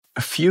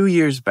A few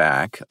years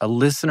back, a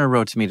listener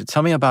wrote to me to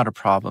tell me about a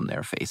problem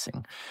they're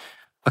facing.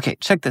 Okay,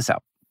 check this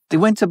out. They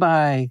went to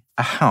buy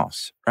a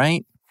house,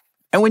 right?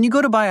 And when you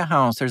go to buy a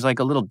house, there's like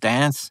a little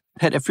dance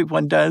that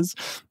everyone does.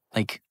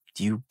 Like,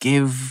 do you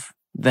give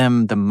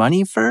them the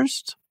money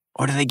first?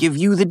 Or do they give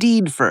you the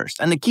deed first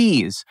and the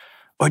keys?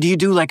 Or do you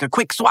do like a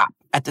quick swap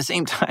at the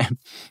same time?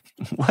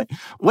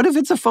 What if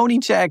it's a phony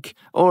check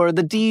or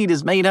the deed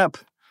is made up?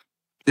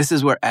 This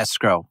is where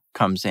escrow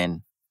comes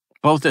in.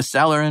 Both the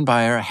seller and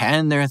buyer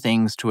hand their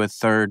things to a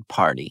third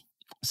party,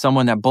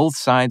 someone that both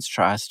sides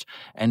trust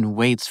and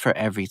waits for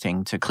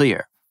everything to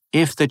clear.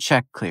 If the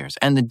check clears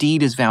and the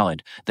deed is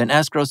valid, then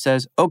escrow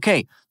says,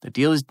 okay, the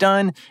deal is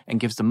done, and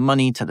gives the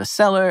money to the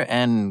seller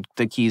and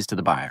the keys to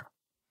the buyer.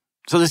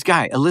 So this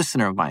guy, a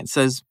listener of mine,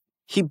 says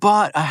he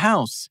bought a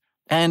house,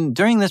 and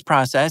during this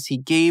process, he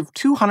gave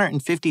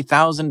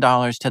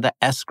 $250,000 to the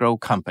escrow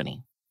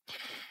company.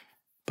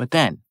 But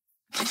then,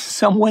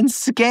 someone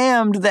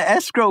scammed the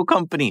escrow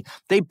company.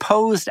 They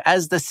posed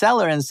as the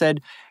seller and said,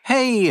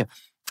 hey,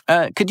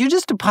 could you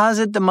just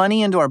deposit the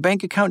money into our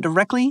bank account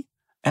directly?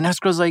 And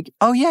escrow's like,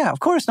 oh yeah, of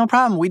course, no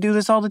problem. We do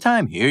this all the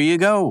time. Here you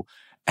go.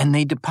 And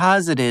they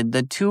deposited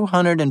the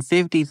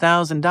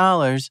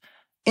 $250,000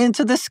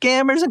 into the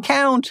scammer's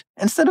account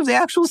instead of the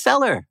actual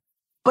seller.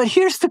 But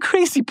here's the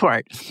crazy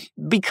part.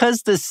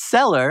 Because the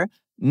seller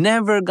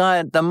never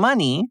got the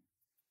money,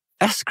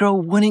 escrow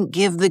wouldn't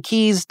give the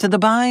keys to the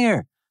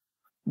buyer.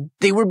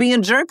 They were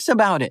being jerks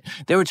about it.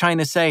 They were trying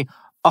to say,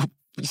 oh,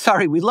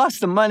 sorry, we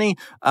lost the money.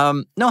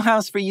 No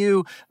house for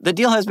you. The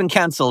deal has been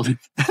canceled.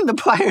 And the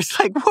buyer's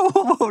like,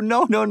 whoa,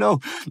 no.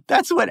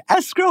 That's what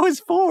escrow is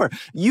for.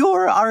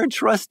 You're our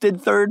trusted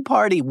third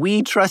party.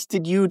 We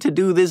trusted you to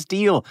do this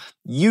deal.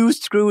 You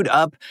screwed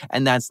up,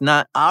 and that's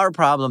not our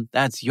problem.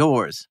 That's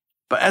yours.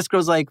 But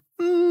escrow's like,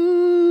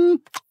 no.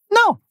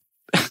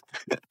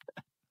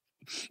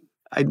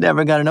 I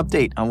never got an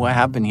update on what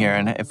happened here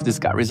and if this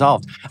got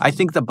resolved. I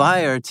think the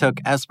buyer took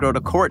escrow to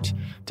court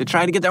to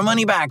try to get their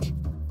money back.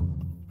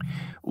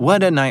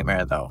 What a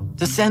nightmare, though,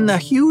 to send a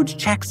huge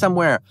check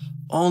somewhere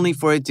only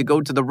for it to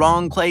go to the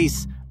wrong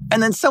place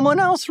and then someone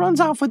else runs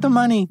off with the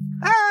money.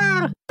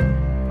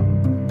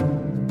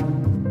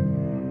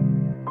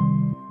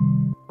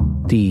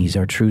 These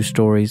are true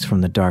stories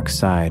from the dark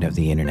side of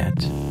the internet.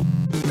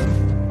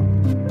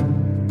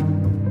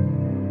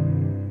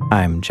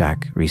 I'm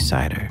Jack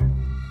Rhysider.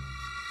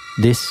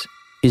 This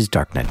is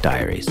Darknet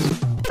Diaries.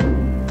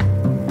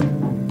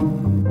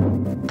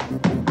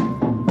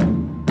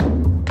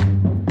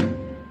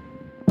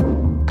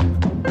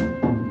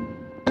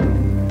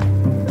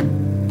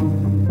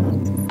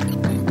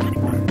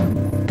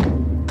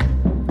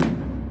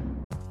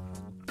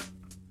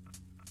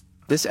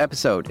 This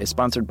episode is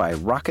sponsored by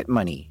Rocket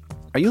Money.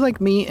 Are you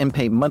like me and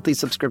pay monthly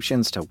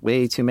subscriptions to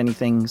way too many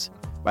things?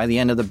 By the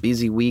end of the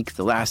busy week,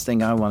 the last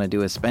thing I want to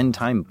do is spend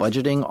time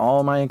budgeting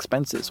all my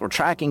expenses or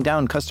tracking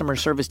down customer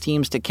service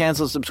teams to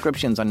cancel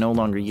subscriptions I no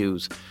longer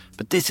use.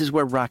 But this is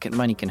where Rocket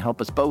Money can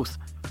help us both.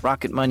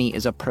 Rocket Money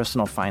is a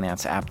personal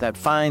finance app that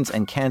finds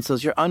and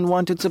cancels your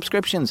unwanted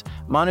subscriptions,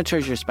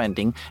 monitors your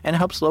spending, and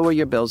helps lower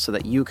your bills so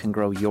that you can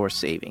grow your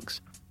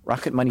savings.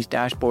 Rocket Money's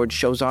dashboard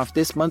shows off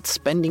this month's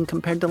spending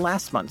compared to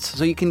last month's,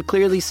 so you can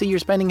clearly see your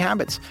spending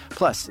habits.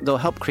 Plus, they'll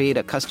help create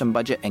a custom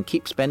budget and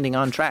keep spending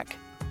on track.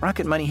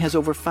 Rocket Money has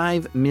over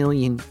 5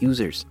 million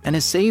users and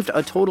has saved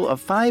a total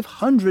of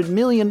 $500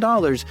 million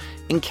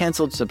in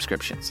canceled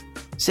subscriptions,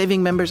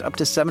 saving members up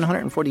to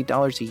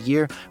 $740 a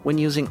year when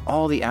using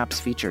all the app's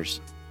features.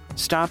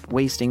 Stop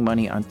wasting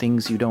money on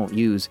things you don't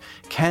use.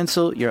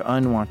 Cancel your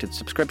unwanted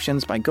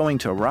subscriptions by going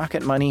to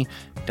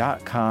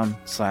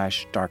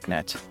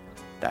rocketmoney.com/darknet.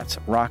 That's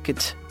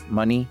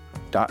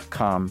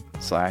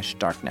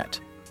rocketmoney.com/darknet.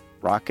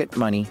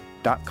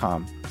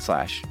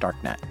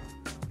 rocketmoney.com/darknet.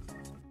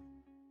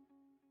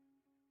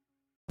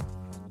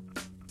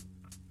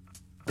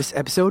 This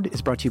episode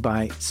is brought to you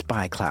by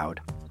SpyCloud.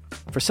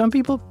 For some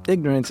people,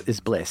 ignorance is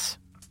bliss.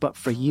 But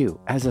for you,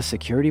 as a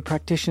security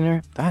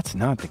practitioner, that's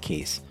not the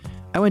case.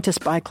 I went to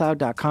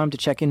spycloud.com to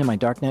check into my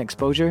darknet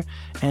exposure,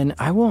 and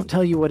I won't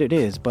tell you what it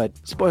is, but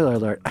spoiler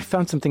alert, I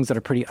found some things that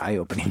are pretty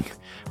eye-opening.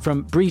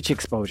 From breach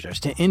exposures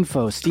to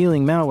info,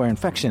 stealing, malware,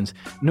 infections,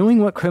 knowing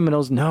what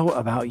criminals know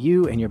about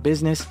you and your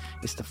business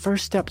is the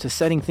first step to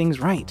setting things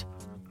right.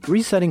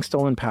 Resetting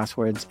stolen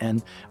passwords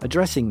and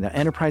addressing the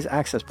enterprise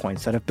access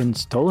points that have been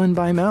stolen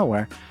by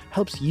malware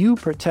helps you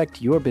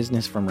protect your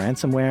business from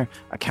ransomware,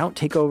 account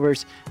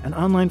takeovers, and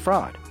online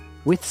fraud.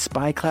 With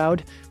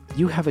SpyCloud,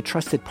 you have a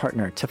trusted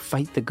partner to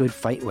fight the good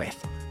fight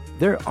with.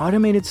 Their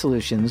automated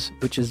solutions,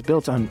 which is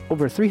built on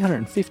over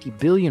 350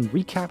 billion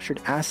recaptured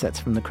assets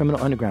from the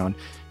criminal underground,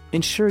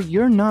 ensure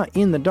you're not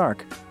in the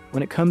dark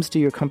when it comes to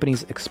your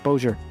company's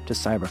exposure to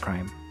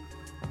cybercrime.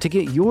 To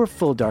get your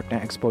full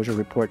Darknet exposure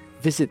report,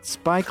 visit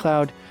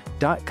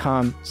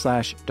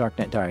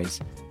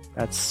spycloud.com/darknetdiaries.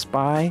 That's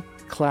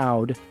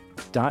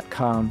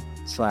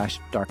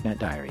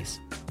spycloud.com/darknetdiaries.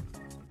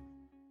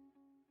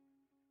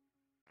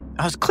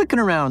 I was clicking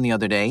around the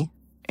other day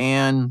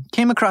and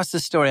came across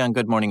this story on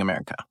Good Morning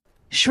America.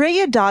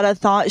 Shreya Datta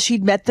thought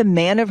she'd met the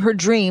man of her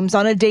dreams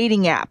on a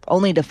dating app,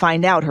 only to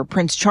find out her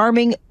Prince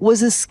Charming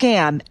was a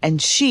scam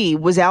and she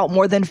was out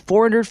more than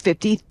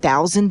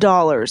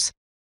 $450,000.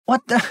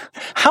 What the?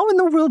 How in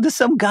the world does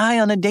some guy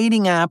on a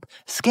dating app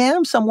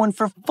scam someone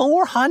for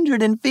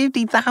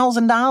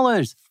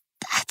 $450,000?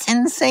 That's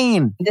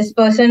insane. This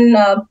person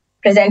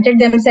presented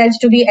themselves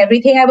to be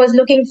everything I was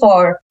looking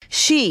for.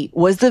 She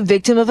was the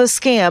victim of a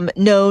scam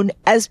known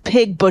as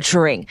pig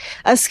butchering.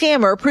 A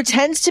scammer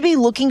pretends to be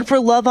looking for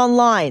love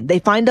online. They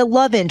find a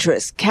love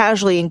interest,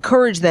 casually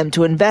encourage them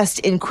to invest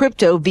in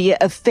crypto via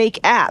a fake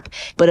app,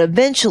 but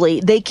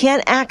eventually they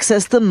can't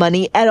access the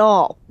money at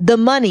all. The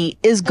money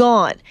is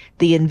gone.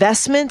 The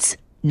investments,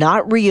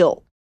 not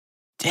real.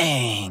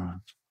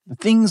 Dang. The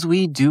things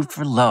we do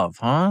for love,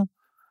 huh?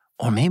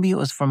 Or maybe it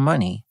was for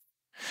money.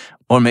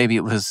 Or maybe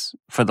it was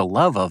for the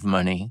love of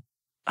money.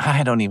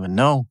 I don't even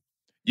know.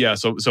 Yeah,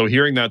 so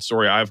hearing that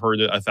story, I've heard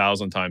it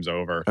 1,000 times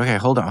over. Okay,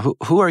 hold on.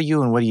 Who are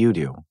you and what do you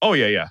do? Oh,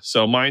 yeah.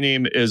 So my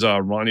name is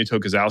Ronnie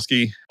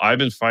Tokazowski. I've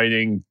been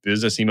fighting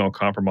business email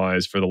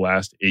compromise for the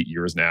last 8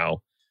 years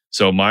now.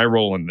 So my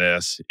role in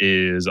this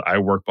is I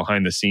work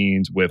behind the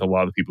scenes with a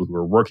lot of the people who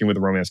are working with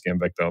the romance scam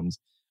victims.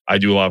 I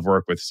do a lot of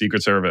work with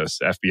Secret Service,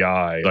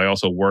 FBI. I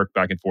also work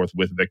back and forth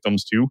with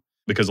victims too,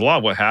 because a lot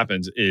of what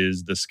happens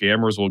is the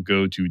scammers will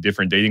go to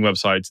different dating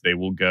websites. They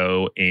will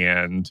go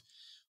and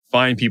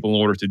find people in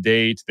order to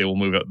date. They will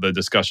move the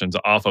discussions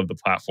off of the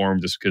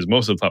platform just because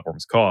most of the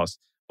platforms cost,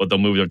 but they'll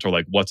move it to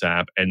like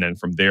WhatsApp. And then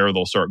from there,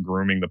 they'll start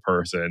grooming the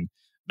person.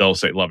 They'll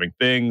say loving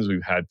things.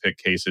 We've had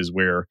cases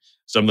where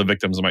some of the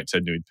victims might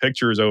send nude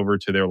pictures over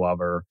to their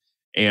lover.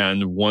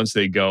 And once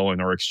they go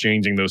and are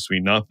exchanging those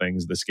sweet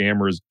nothings, the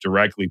scammers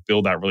directly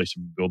build that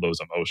relationship, build those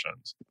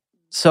emotions.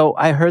 So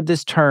I heard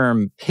this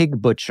term,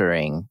 pig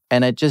butchering,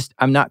 and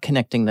I'm not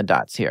connecting the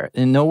dots here.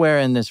 And nowhere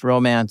in this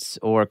romance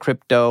or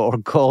crypto or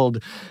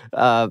gold,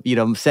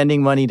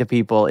 sending money to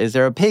people, is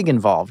there a pig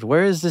involved?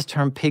 Where is this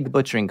term pig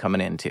butchering coming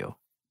into?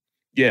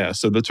 Yeah,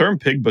 so the term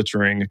pig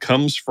butchering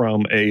comes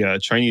from a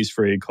Chinese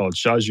phrase called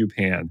shazhu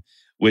pan,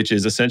 which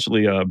is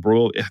essentially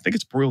broiled, I think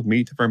it's broiled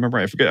meat, if I remember.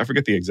 I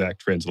forget the exact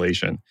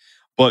translation.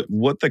 But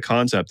what the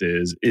concept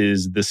is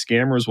the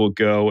scammers will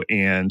go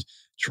and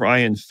try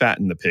and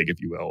fatten the pig, if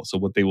you will. So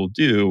what they will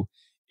do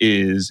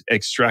is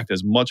extract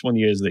as much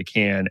money as they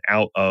can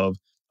out of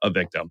a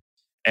victim.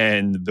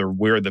 And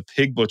where the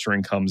pig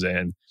butchering comes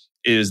in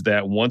is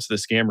that once the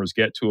scammers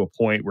get to a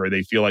point where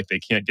they feel like they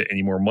can't get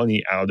any more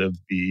money out of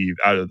the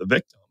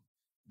victim,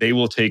 they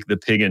will take the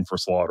pig in for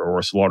slaughter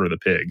or slaughter the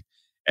pig.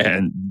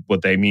 And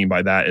what they mean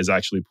by that is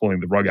actually pulling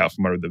the rug out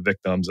from under the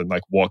victims and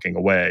like walking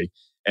away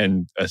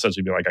and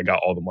essentially be like, I got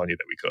all the money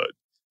that we could.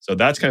 So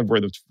that's kind of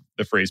where the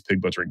phrase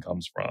pig butchering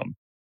comes from.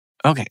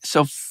 Okay,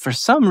 so for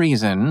some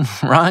reason,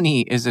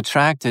 Ronnie is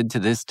attracted to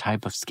this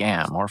type of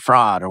scam or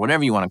fraud or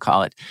whatever you want to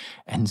call it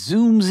and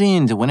zooms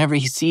into whenever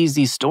he sees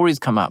these stories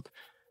come up.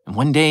 And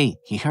one day,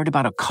 he heard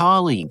about a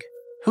colleague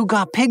who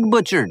got pig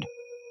butchered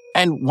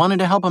and wanted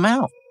to help him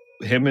out.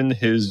 Him and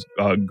his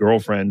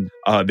girlfriend,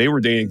 they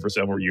were dating for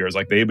several years.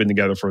 Like they've been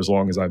together for as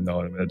long as I've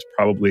known him. It's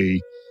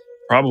probably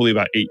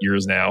about 8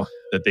 years now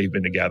that they've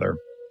been together.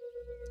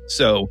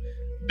 So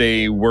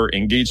they were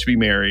engaged to be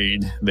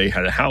married. They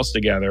had a house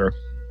together.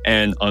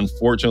 And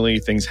unfortunately,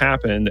 things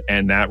happened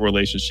and that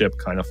relationship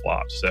kind of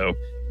flopped. So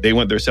they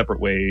went their separate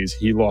ways.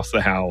 He lost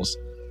the house.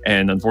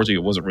 And unfortunately,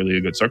 it wasn't really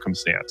a good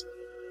circumstance.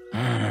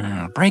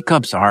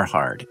 Breakups are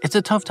hard. It's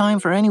a tough time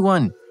for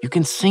anyone. You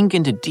can sink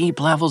into deep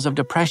levels of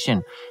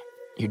depression.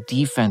 Your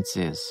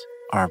defenses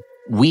are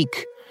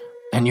weak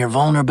and your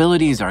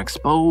vulnerabilities are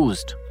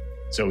exposed.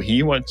 So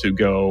he went to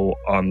go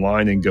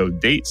online and go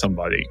date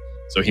somebody.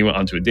 So he went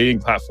onto a dating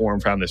platform,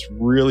 found this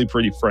really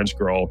pretty French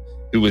girl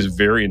who was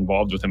very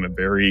involved with him and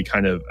very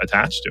kind of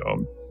attached to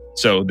him.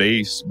 So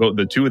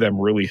the two of them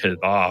really hit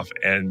it off.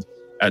 And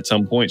at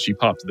some point, she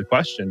popped the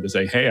question to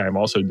say, hey, I'm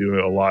also doing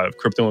a lot of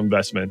crypto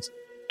investments.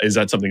 Is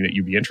that something that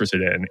you'd be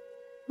interested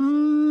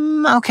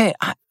in? Okay,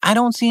 I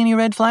don't see any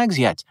red flags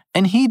yet.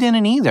 And he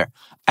didn't either.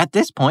 At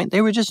this point,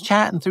 they were just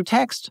chatting through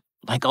text.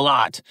 Like a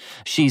lot.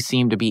 She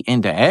seemed to be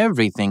into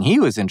everything he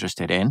was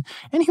interested in,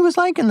 and he was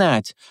liking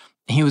that.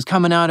 He was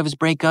coming out of his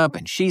breakup,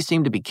 and she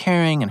seemed to be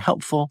caring and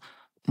helpful.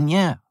 And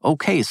yeah,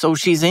 okay, so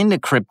she's into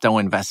crypto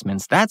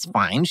investments. That's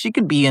fine. She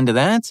could be into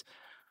that.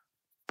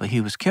 But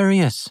he was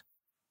curious.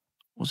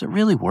 Was it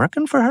really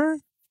working for her?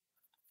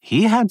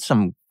 He had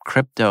some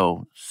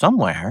crypto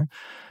somewhere.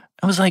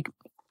 I was like,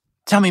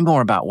 tell me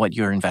more about what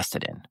you're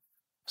invested in.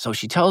 So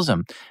she tells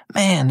him,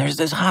 man, there's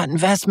this hot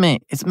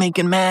investment. It's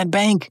making mad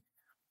bank.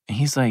 And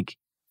he's like,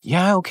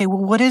 yeah, okay,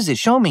 well, what is it?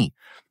 Show me.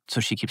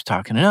 So she keeps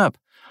talking it up.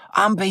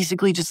 I'm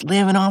basically just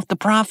living off the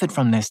profit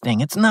from this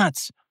thing. It's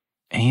nuts.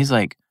 And he's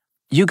like,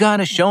 you got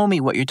to show me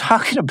what you're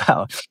talking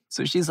about.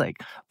 So she's like,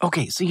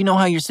 okay, so you know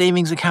how your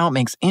savings account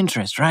makes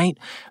interest, right?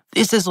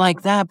 This is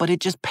like that, but it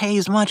just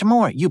pays much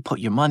more. You put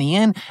your money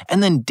in,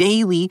 and then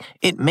daily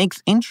it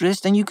makes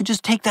interest, and you could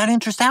just take that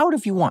interest out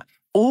if you want.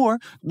 Or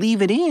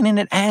leave it in, and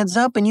it adds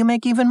up, and you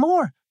make even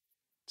more.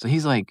 So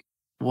he's like,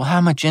 well, how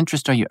much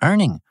interest are you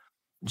earning?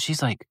 And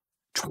she's like,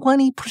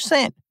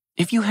 20%.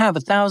 If you have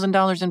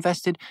 $1,000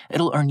 invested,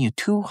 it'll earn you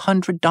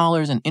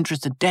 $200 in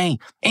interest a day.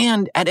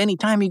 And at any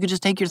time, you could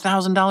just take your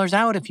 $1,000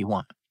 out if you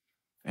want.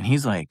 And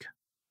he's like,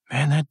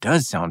 man, that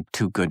does sound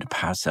too good to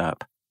pass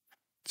up.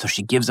 So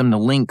she gives him the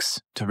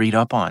links to read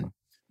up on.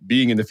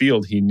 Being in the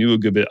field, he knew a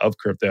good bit of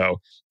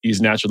crypto.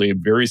 He's naturally a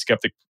very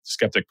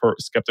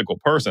skeptical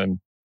person.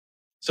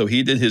 So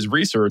he did his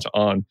research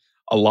on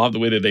a lot of the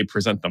way that they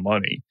present the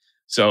money.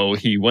 So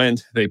he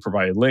went, they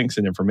provided links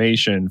and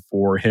information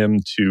for him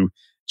to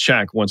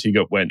check once he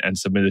went and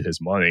submitted his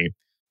money.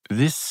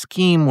 This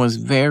scheme was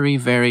very,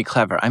 very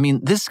clever. I mean,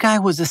 this guy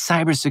was a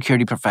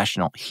cybersecurity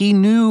professional. He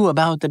knew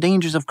about the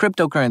dangers of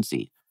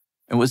cryptocurrency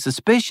and was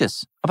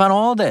suspicious about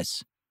all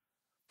this.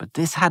 But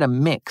this had a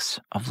mix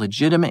of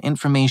legitimate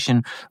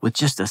information with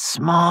just a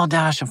small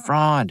dash of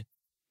fraud.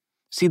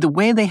 See, the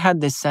way they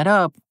had this set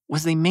up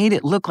was they made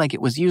it look like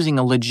it was using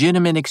a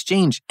legitimate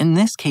exchange, in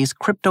this case,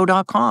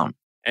 Crypto.com.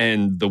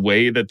 And the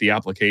way that the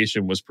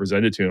application was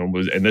presented to him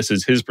was, and this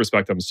is his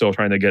perspective, I'm still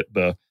trying to get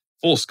the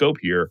full scope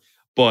here,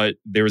 but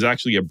there was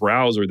actually a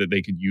browser that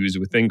they could use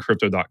within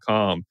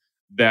Crypto.com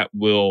that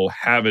will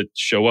have it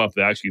show up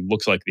that actually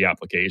looks like the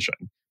application.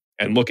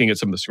 And looking at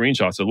some of the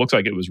screenshots, it looks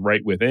like it was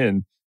right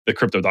within the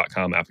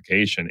Crypto.com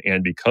application.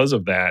 And because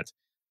of that,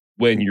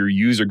 when your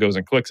user goes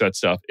and clicks that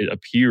stuff, it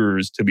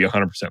appears to be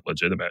 100%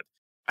 legitimate.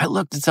 I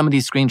looked at some of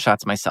these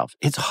screenshots myself.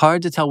 It's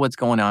hard to tell what's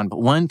going on,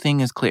 but one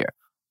thing is clear.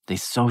 They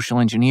social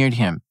engineered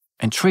him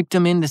and tricked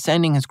him into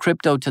sending his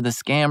crypto to the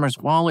scammer's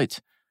wallet.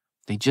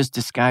 They just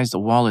disguised the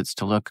wallets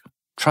to look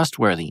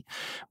trustworthy.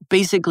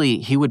 Basically,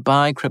 he would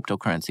buy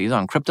cryptocurrencies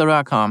on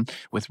Crypto.com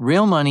with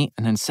real money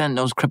and then send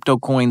those crypto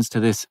coins to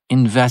this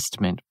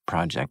investment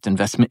project.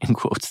 Investment in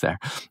quotes there.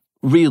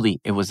 Really,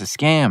 it was a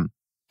scam,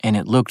 and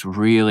it looked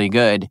really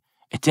good.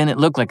 It didn't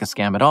look like a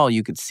scam at all.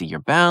 You could see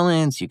your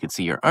balance, you could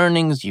see your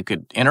earnings, you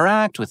could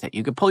interact with it,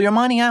 you could pull your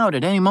money out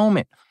at any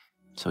moment.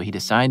 So he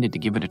decided to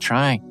give it a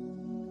try.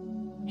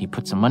 He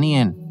put some money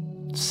in,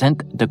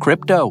 sent the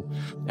crypto,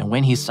 and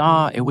when he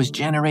saw it was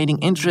generating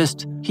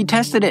interest, he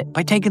tested it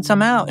by taking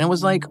some out and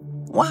was like,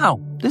 wow,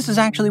 this is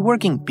actually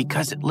working,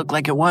 because it looked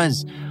like it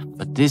was.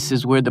 But this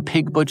is where the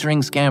pig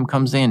butchering scam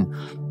comes in.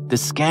 The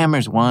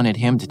scammers wanted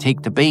him to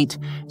take the bait,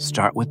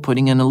 start with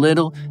putting in a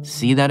little,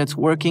 see that it's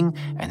working,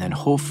 and then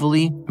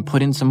hopefully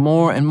put in some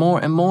more and more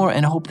and more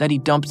and hope that he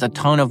dumps a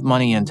ton of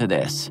money into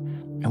this.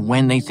 And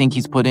when they think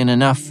he's put in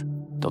enough,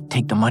 they'll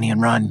take the money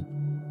and run.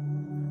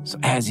 So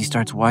as he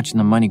starts watching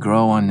the money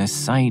grow on this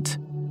site,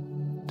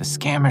 the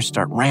scammers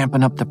start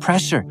ramping up the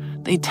pressure.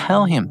 They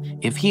tell him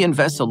if he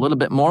invests a little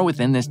bit more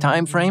within this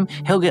time frame,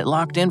 he'll get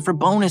locked in for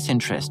bonus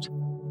interest,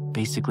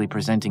 basically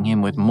presenting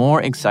him with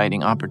more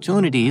exciting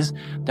opportunities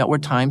that were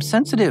time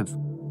sensitive.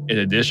 In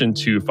addition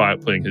to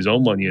putting his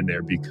own money in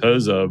there,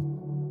 because of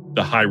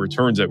the high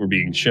returns that were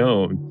being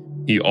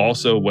shown, he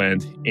also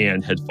went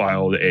and had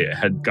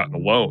gotten a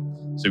loan.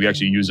 So we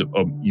actually use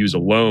a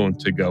loan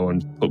to go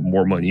and put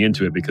more money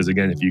into it, because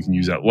again, if you can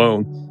use that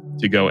loan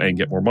to go and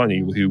get more money,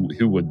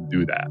 who wouldn't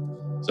do that?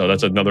 So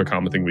that's another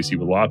common thing we see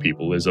with a lot of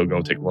people is they'll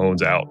go take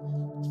loans out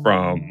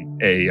from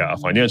a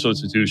financial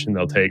institution.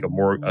 They'll take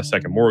a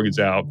second mortgage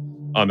out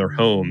on their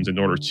homes in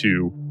order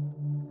to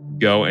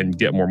go and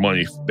get more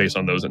money based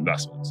on those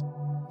investments.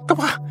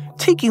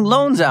 Taking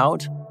loans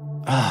out?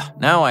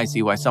 Now I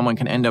see why someone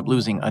can end up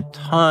losing a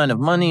ton of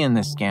money in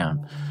this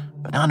scam.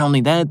 But not only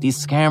that, these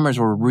scammers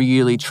were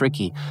really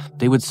tricky.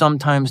 They would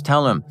sometimes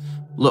tell him,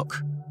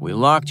 look, we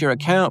locked your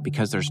account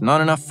because there's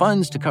not enough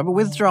funds to cover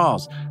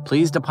withdrawals.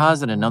 Please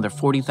deposit another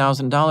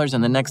 $40,000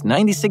 in the next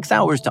 96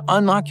 hours to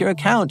unlock your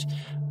account.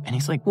 And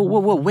he's like,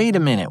 whoa, wait a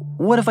minute.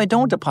 What if I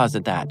don't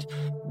deposit that?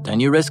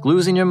 Then you risk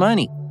losing your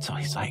money. So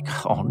he's like,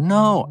 oh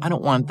no, I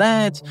don't want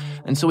that.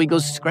 And so he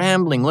goes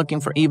scrambling,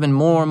 looking for even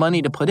more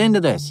money to put into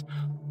this.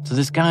 So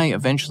this guy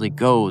eventually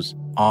goes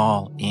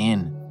all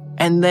in.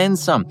 And then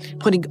some,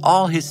 putting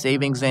all his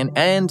savings in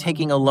and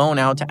taking a loan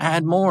out to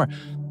add more.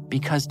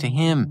 Because to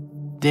him,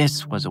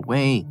 this was a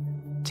way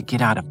to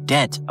get out of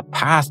debt, a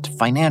path to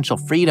financial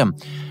freedom.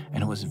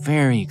 And it was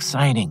very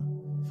exciting.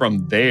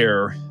 From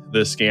there, the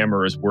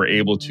scammers were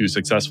able to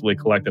successfully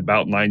collect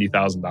about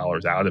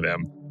 $90,000 out of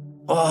him.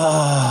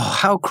 Oh,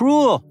 how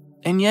cruel.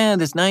 And yeah,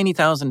 this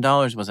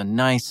 $90,000 was a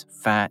nice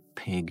fat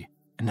pig.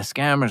 And the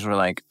scammers were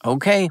like,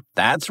 okay,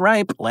 that's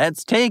ripe.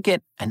 Let's take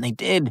it. And they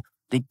did.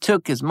 They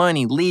took his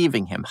money,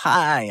 leaving him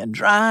high and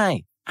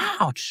dry.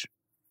 Ouch.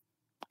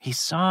 He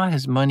saw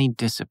his money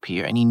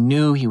disappear and he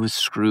knew he was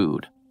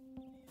screwed.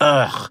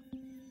 Ugh.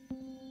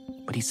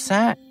 But he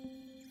sat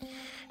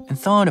and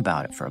thought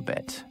about it for a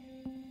bit.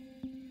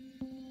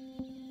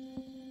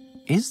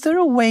 Is there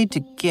a way to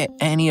get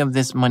any of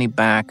this money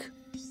back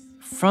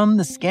from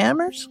the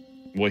scammers?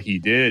 What he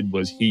did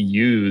was he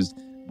used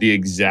the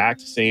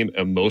exact same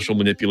emotional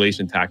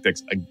manipulation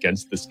tactics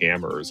against the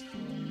scammers.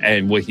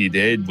 And what he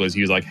did was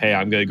he was like, hey,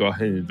 I'm going to go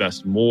ahead and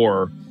invest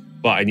more,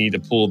 but I need to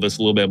pull this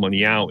little bit of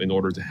money out in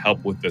order to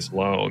help with this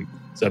loan.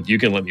 So if you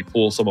can let me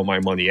pull some of my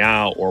money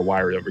out or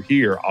wire it over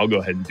here, I'll go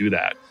ahead and do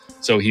that.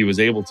 So he was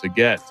able to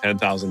get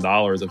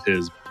 $10,000 of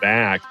his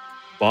back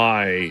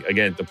by,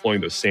 again,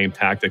 deploying those same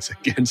tactics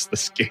against the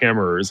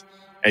scammers.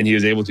 And he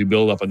was able to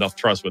build up enough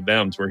trust with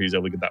them to where he was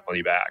able to get that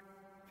money back.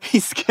 He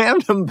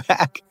scammed him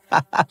back.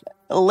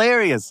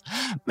 Hilarious.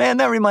 Man,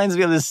 that reminds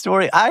me of this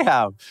story I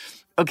have.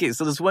 Okay,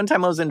 so this one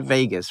time I was in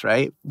Vegas,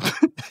 right?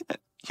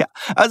 Yeah,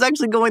 I was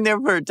actually going there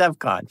for DEF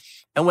CON.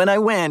 And when I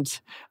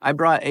went, I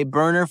brought a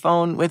burner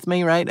phone with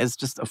me, right? It's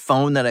just a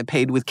phone that I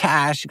paid with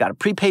cash. Got a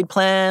prepaid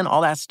plan,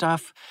 all that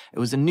stuff. It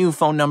was a new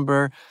phone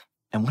number.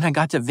 And when I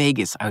got to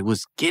Vegas, I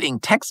was getting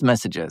text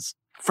messages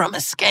from a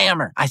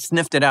scammer. I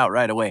sniffed it out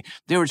right away.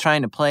 They were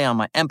trying to play on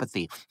my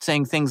empathy,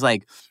 saying things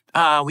like,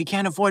 we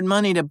can't afford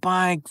money to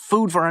buy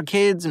food for our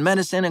kids and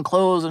medicine and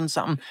clothes and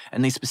something.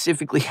 And they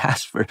specifically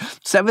asked for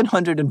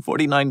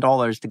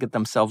 $749 to get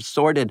themselves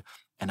sorted.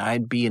 And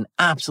I'd be an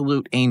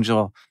absolute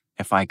angel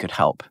if I could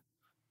help.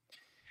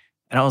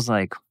 And I was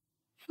like,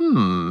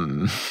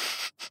 I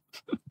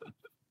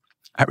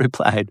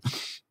replied,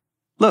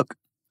 look,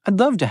 I'd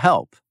love to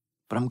help,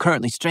 but I'm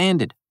currently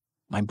stranded.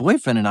 My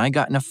boyfriend and I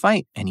got in a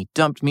fight, and he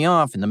dumped me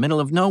off in the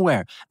middle of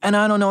nowhere, and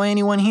I don't know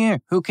anyone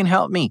here who can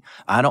help me.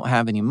 I don't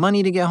have any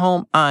money to get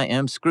home. I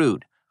am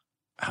screwed.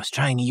 I was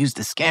trying to use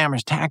the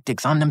scammers'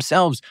 tactics on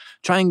themselves,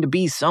 trying to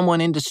be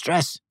someone in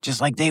distress, just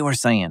like they were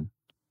saying.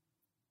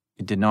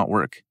 It did not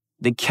work.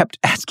 They kept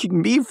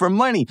asking me for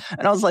money.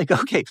 And I was like,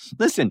 okay,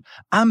 listen,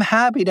 I'm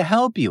happy to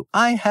help you.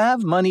 I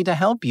have money to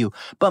help you.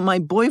 But my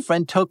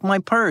boyfriend took my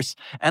purse.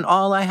 And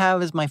all I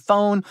have is my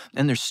phone.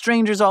 And there's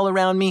strangers all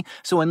around me.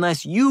 So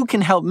unless you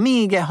can help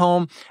me get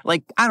home,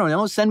 like, I don't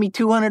know, send me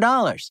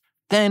 $200.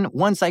 Then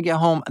once I get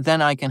home,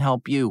 then I can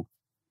help you.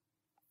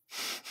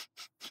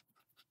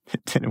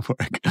 It didn't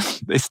work.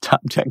 They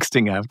stopped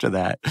texting after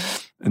that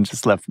and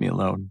just left me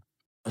alone.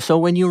 So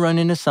when you run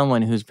into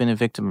someone who's been a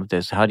victim of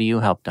this, how do you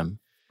help them?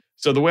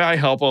 So the way I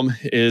help them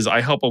is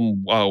I help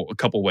them a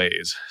couple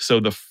ways.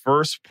 So the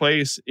first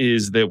place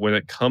is that when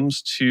it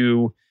comes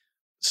to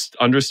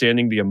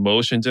understanding the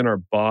emotions in our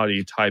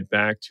body tied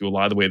back to a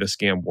lot of the way the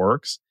scam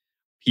works,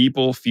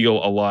 people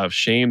feel a lot of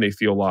shame. They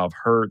feel a lot of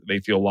hurt. They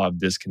feel a lot of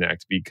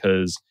disconnect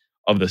because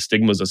of the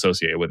stigmas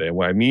associated with it.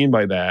 What I mean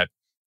by that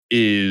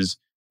is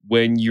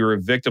when you're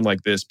a victim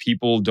like this,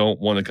 people don't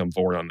want to come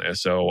forward on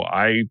this. So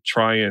I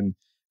try and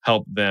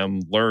help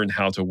them learn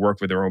how to work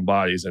with their own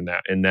bodies in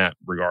that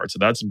regard. So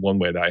that's one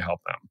way that I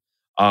help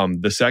them.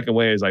 The second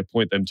way is I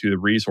point them to the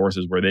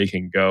resources where they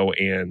can go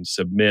and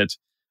submit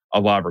a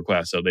lot of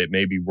requests. So they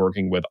may be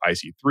working with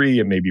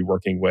IC3, and may be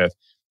working with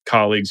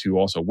colleagues who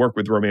also work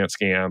with romance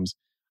scams,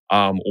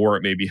 or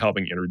it may be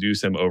helping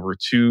introduce them over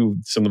to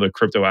some of the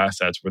crypto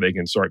assets where they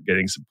can start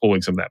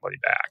pulling some of that money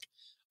back.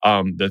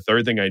 The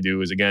third thing I do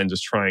is, again,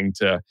 just trying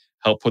to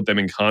help put them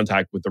in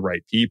contact with the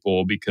right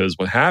people, because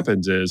what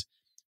happens is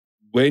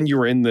when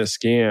you're in this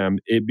scam,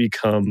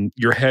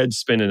 your head's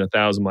spinning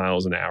 1,000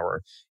 miles an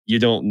hour. You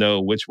don't know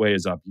which way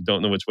is up. You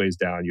don't know which way is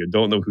down. You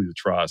don't know who to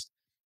trust.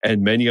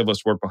 And many of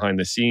us work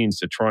behind the scenes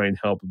to try and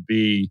help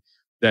be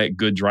that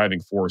good driving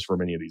force for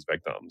many of these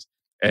victims.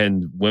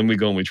 And when we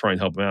go and we try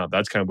and help them out,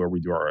 that's kind of where we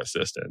do our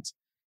assistance.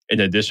 In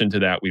addition to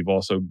that, we've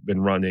also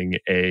been running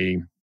a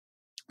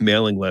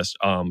mailing list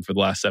for the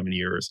last 7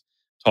 years,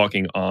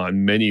 talking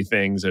on many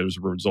things as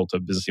a result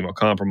of business email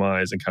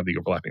compromise and kind of the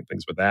overlapping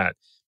things with that.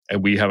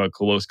 And we have a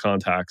close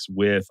contacts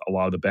with a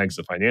lot of the banks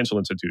and financial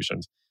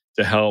institutions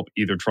to help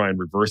either try and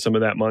reverse some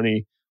of that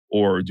money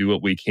or do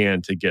what we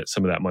can to get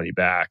some of that money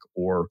back,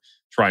 or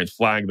try and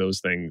flag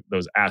those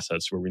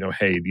assets where we know,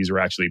 hey, these are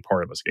actually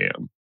part of a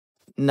scam.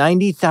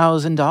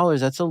 $90,000,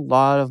 that's a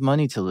lot of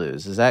money to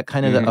lose. Is that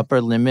kind of the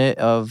upper limit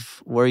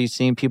of where you've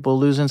seen people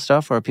losing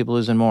stuff, or are people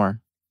losing more?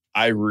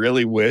 I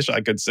really wish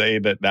I could say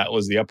that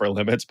was the upper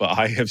limits, but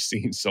I have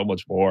seen so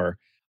much more.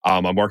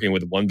 I'm working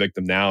with one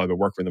victim now. I've been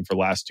working with him for the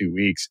last 2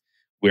 weeks,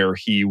 where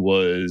he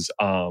was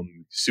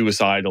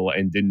suicidal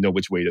and didn't know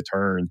which way to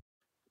turn.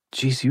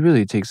 Jeez, you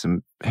really take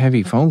some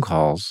heavy phone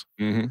calls.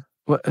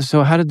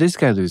 So how did this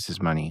guy lose his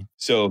money?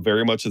 So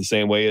very much the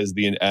same way as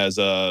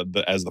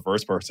the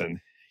first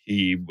person.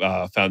 He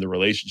found a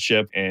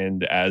relationship,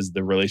 and as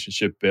the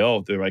relationship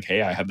built, they're like,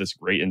 hey, I have this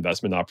great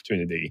investment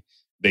opportunity.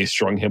 They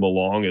strung him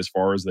along as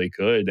far as they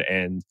could.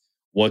 And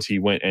once he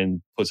went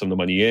and put some of the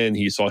money in,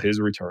 he saw his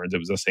returns. It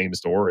was the same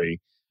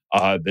story.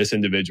 This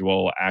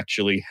individual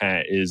actually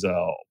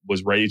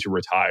was ready to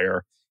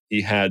retire.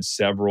 He had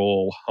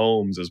several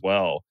homes as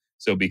well.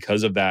 So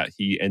because of that,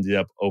 he ended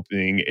up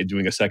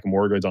doing a second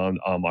mortgage on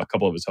a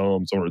couple of his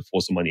homes in order to pull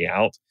some money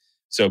out.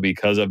 So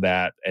because of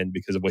that, and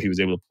because of what he was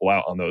able to pull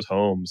out on those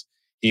homes,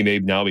 he may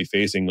now be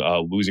facing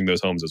losing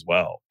those homes as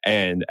well.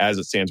 And as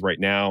it stands right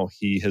now,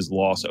 he has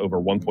lost over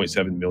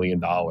 $1.7 million.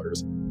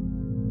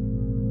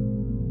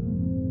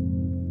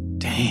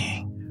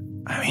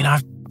 Dang. I mean,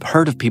 I've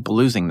heard of people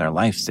losing their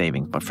life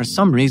savings, but for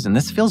some reason,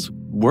 this feels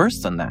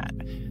worse than that.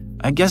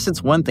 I guess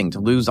it's one thing to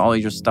lose all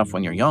your stuff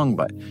when you're young,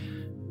 but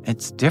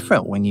it's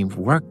different when you've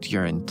worked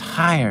your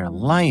entire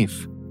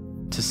life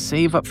to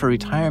save up for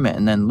retirement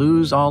and then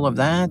lose all of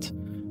that.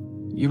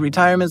 Your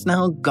retirement's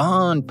now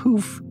gone.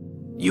 Poof.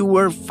 You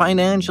were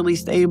financially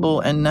stable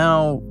and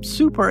now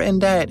super in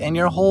debt, and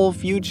your whole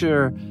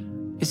future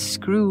is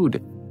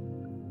screwed.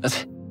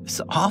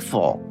 It's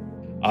awful.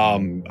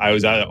 I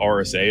was at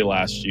RSA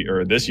last year,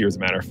 or this year, as a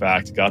matter of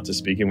fact, got to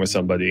speaking with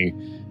somebody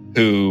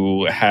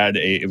who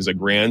it was a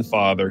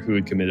grandfather who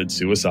had committed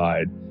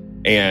suicide,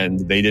 and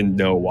they didn't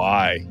know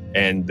why.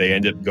 And they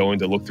ended up going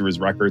to look through his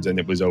records, and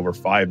it was over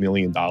 $5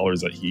 million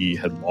that he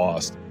had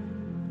lost.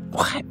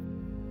 What?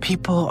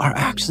 People are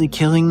actually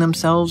killing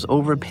themselves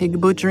over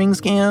pig butchering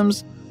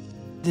scams?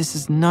 This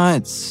is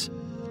nuts.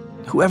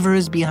 Whoever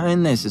is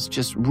behind this is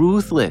just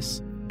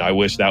ruthless. I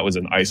wish that was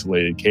an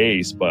isolated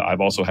case, but I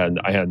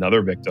had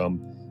another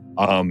victim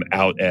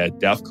out at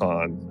DEF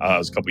CON it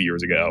was a couple of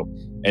years ago.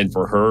 And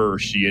for her,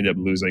 she ended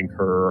up losing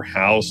her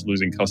house,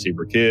 losing custody of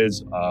her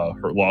kids,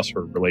 lost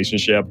her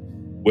relationship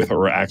with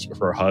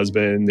her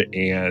husband,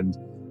 and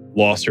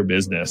lost her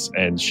business.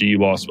 And she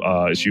was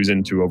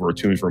into over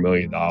 $2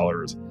 million.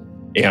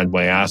 And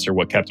when I asked her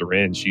what kept her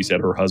in, she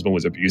said her husband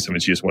was abusive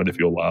and she just wanted to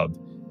feel loved.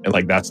 And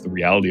that's the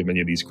reality of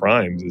many of these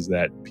crimes, is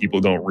that people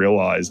don't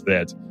realize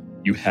that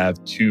you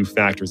have two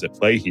factors at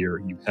play here.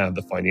 You have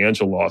the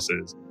financial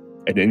losses,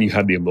 and then you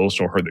have the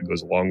emotional hurt that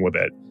goes along with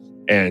it.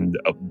 And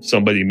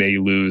somebody may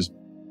lose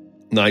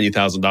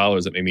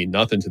 $90,000 that may mean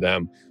nothing to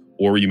them,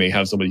 or you may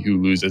have somebody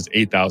who loses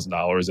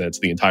 $8,000 and it's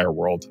the entire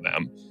world to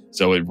them.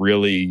 So it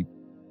really,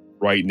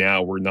 right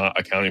now, we're not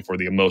accounting for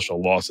the emotional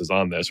losses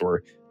on this,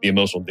 or the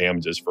emotional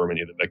damages for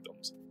many of the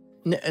victims.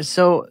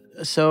 So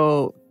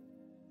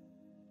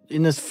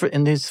in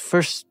these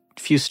first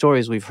few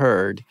stories we've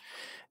heard,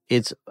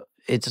 it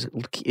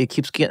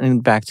keeps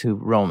getting back to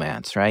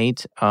romance,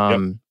 right? Yep.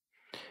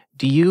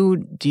 Do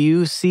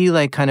you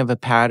see kind of a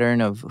pattern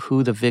of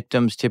who the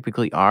victims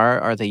typically are?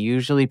 Are they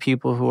usually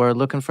people who are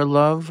looking for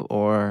love,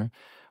 or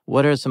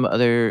what are some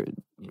other,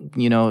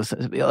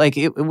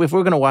 if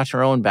we're going to watch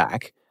our own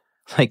back,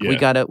 we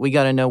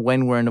gotta know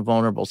when we're in a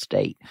vulnerable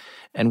state,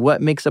 and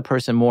what makes a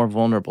person more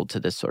vulnerable to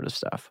this sort of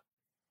stuff?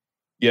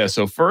 Yeah,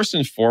 so first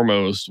and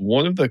foremost,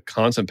 one of the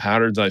constant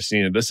patterns I've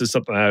seen, and this is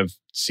something I've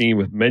seen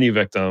with many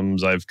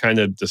victims, I've kind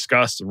of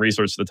discussed and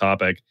researched the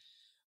topic.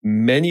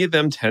 Many of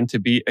them tend to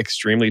be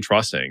extremely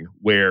trusting,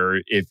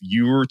 where if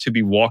you were to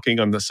be walking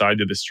on the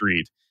side of the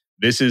street,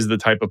 this is the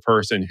type of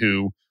person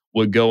who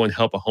would go and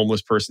help a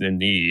homeless person in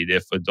need.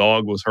 If a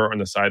dog was hurt on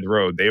the side of the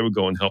road, they would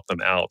go and help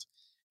them out.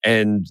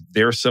 And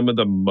they're some of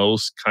the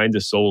most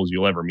kindest souls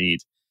you'll ever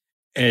meet.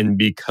 And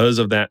because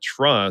of that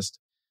trust,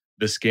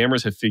 the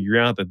scammers have figured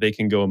out that they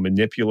can go and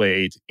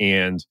manipulate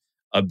and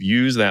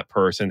abuse that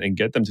person and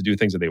get them to do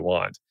things that they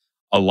want.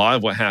 A lot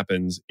of what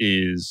happens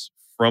is,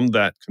 from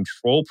that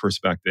control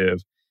perspective,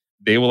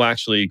 they will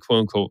actually,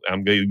 quote unquote,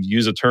 I'm going to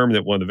use a term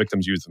that one of the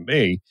victims used with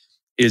me,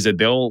 is that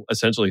they'll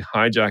essentially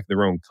hijack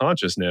their own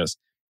consciousness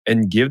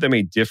and give them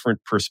a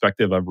different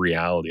perspective of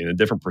reality and a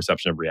different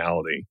perception of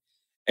reality.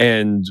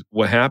 And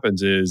what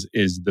happens is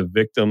the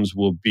victims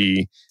will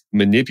be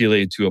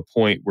manipulated to a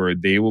point where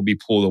they will be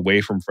pulled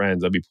away from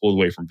friends, they'll be pulled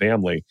away from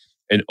family,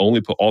 and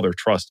only put all their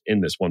trust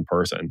in this one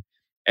person.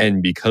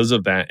 And because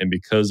of that, and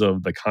because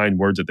of the kind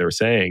words that they're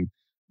saying,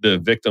 the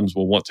victims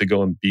will want to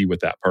go and be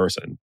with that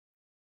person.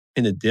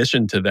 In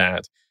addition to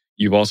that,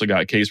 you've also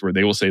got a case where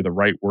they will say the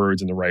right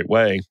words in the right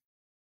way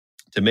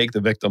to make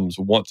the victims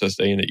want to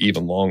stay in it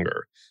even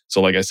longer. So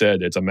like I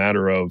said, it's a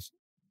matter of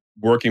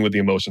working with the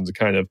emotions and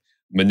kind of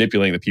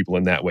manipulating the people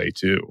in that way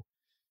too.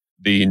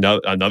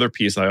 Another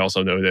piece I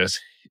also notice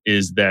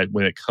is that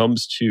when it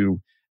comes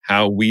to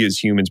how we as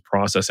humans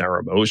process our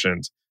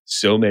emotions,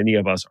 so many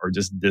of us are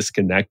just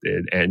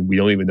disconnected and we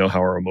don't even know how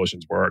our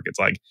emotions work. It's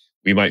like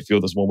we might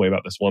feel this one way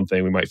about this one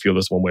thing, we might feel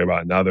this one way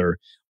about another,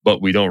 but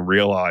we don't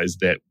realize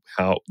that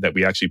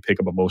we actually pick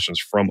up emotions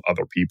from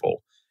other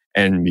people.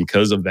 And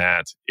because of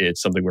that, it's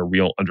something where we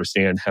don't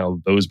understand how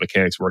those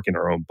mechanics work in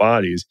our own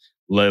bodies,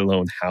 let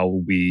alone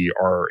how we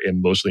are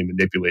emotionally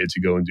manipulated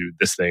to go and do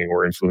this thing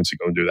or influenced to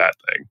go and do that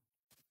thing.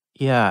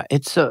 Yeah,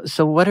 it's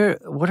so. What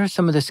are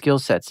some of the skill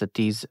sets that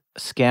these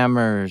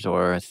scammers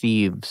or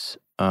thieves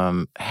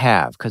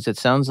have? Because it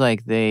sounds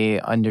like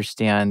they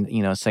understand,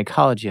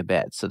 psychology a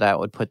bit. So that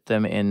would put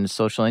them in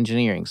social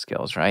engineering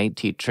skills, right?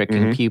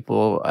 Tricking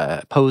people,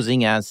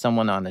 posing as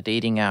someone on a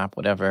dating app,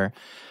 whatever.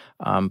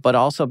 But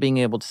also being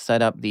able to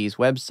set up these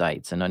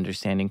websites and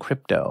understanding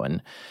crypto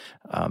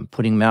and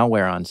putting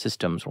malware on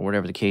systems or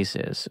whatever the case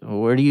is.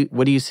 What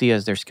do you see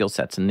as their skill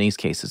sets in these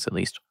cases, at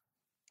least?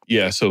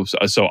 Yeah, so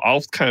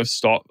I'll kind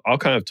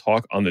of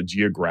talk on the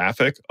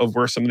geographic of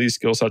where some of these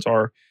skill sets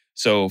are.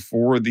 So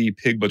for the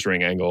pig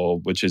butchering angle,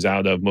 which is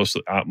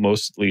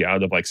mostly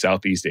out of like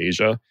Southeast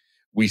Asia,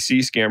 we see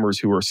scammers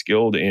who are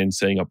skilled in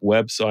setting up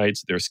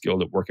websites. They're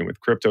skilled at working with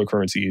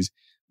cryptocurrencies.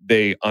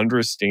 They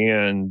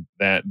understand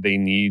that they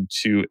need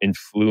to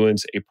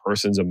influence a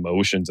person's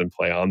emotions and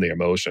play on their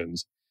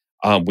emotions.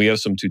 We have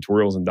some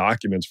tutorials and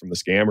documents from the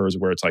scammers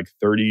where it's like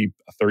a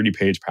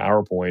 30-page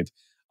PowerPoint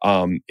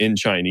in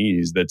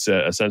Chinese that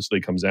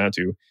essentially comes down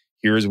to,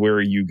 here's where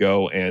you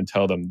go and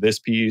tell them this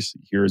piece,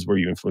 here's where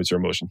you influence their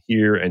emotion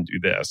here and do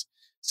this.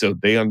 So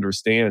they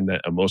understand that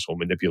emotional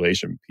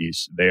manipulation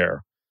piece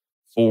there.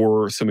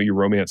 for some of your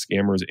romance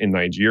scammers in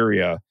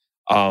Nigeria,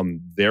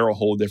 they're a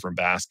whole different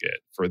basket.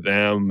 For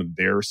them,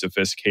 they're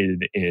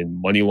sophisticated in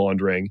money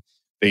laundering.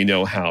 They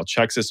know how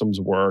check systems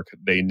work.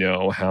 They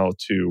know how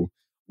to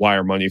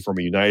wire money from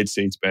a United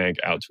States bank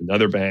out to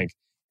another bank.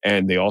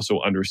 And they also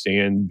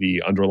understand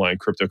the underlying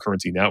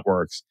cryptocurrency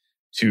networks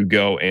to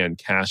go and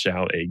cash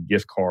out a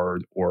gift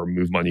card or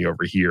move money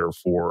over here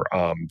for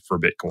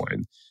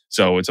Bitcoin.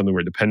 So it's something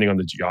where, depending on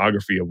the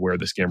geography of where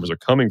the scammers are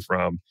coming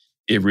from,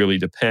 it really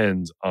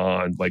depends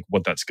on like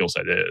what that skill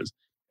set is.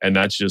 And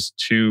that's just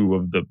two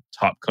of the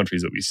top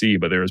countries that we see.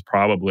 But there's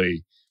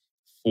probably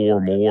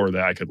four more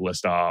that I could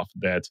list off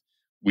that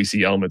we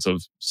see elements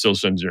of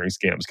social engineering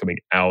scams coming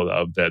out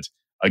of, that,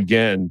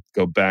 again,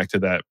 go back to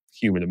that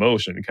human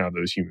emotion and kind of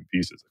those human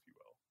pieces, if you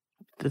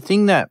will. The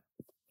thing that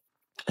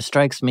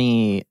strikes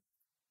me,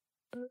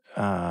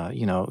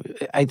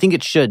 I think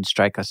it should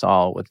strike us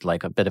all with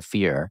like a bit of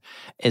fear,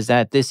 is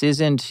that this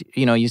isn't,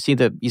 you see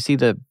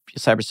the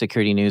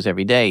cybersecurity news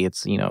every day.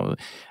 It's,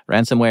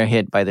 ransomware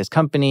hit by this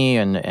company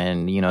and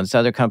this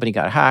other company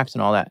got hacked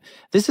and all that.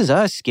 This is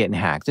us getting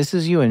hacked. This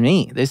is you and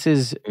me. This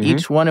is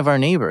each one of our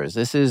neighbors.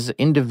 This is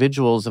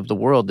individuals of the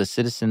world, the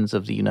citizens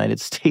of the United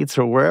States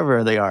or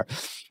wherever they are.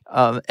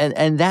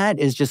 And that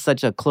is just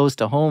such a close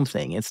to home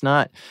thing. It's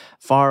not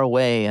far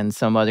away in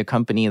some other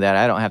company that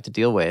I don't have to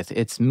deal with.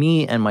 It's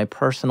me and my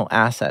personal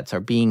assets are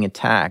being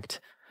attacked.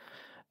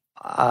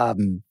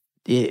 And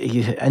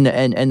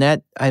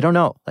that, I don't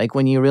know, like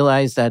when you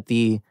realize that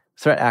the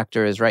threat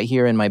actor is right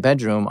here in my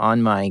bedroom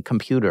on my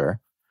computer,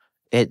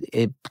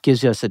 it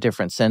gives us a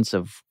different sense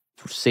of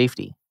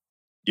safety.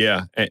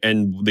 Yeah.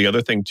 And the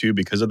other thing too,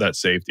 because of that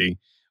safety,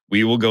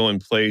 we will go and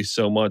play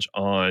so much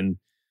on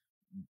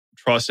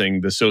trusting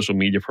the social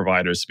media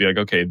providers to be like,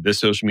 okay, this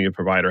social media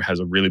provider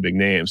has a really big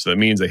name, so that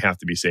means they have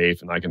to be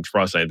safe and I can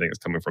trust anything that's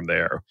coming from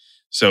there.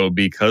 So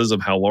because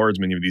of how large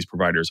many of these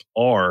providers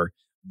are,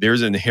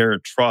 there's an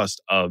inherent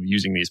trust of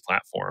using these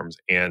platforms.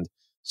 And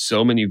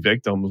so many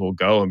victims will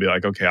go and be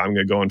like, okay, I'm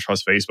going to go and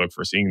trust Facebook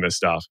for seeing this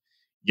stuff.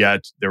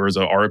 Yet there was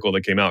an article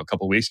that came out a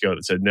couple of weeks ago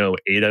that said, no,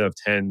 8 out of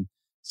 10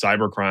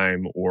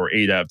 cybercrime or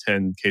 8 out of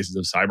 10 cases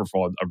of cyber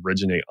fraud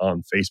originate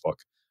on Facebook.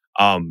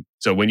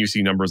 So when you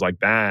see numbers like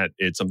that,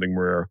 it's something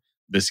where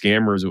the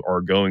scammers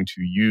are going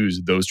to use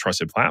those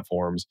trusted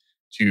platforms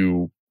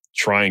to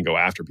try and go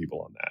after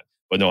people on that.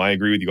 But no, I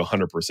agree with you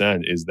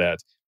 100%, is that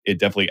it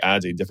definitely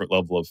adds a different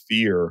level of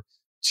fear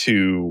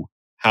to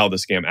how the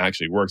scam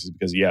actually works. Is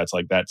because, it's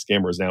like that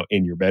scammer is now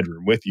in your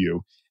bedroom with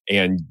you,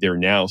 and they're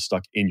now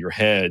stuck in your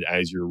head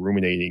as you're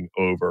ruminating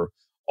over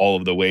all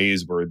of the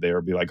ways where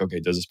they'll be like, okay,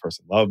 does this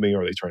person love me?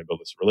 Or are they trying to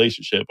build this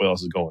relationship? What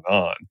else is going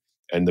on?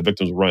 And the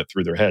victims will run it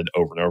through their head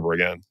over and over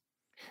again.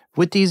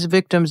 With these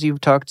victims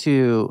you've talked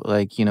to,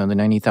 like, the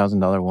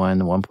 $90,000 one,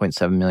 the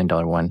 $1.7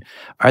 million one,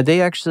 are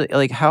they actually,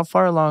 like, how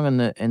far along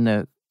in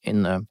the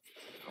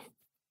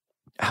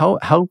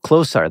how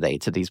close are they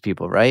to these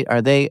people, right?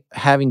 Are they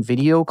having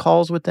video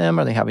calls with them?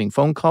 Are they having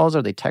phone calls?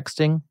 Are they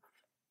texting?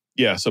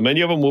 Yeah, so many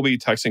of them will be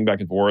texting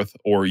back and forth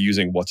or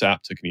using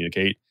WhatsApp to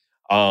communicate.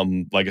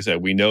 Like I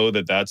said, we know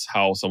that that's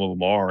how some of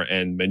them are,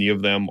 and many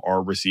of them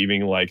are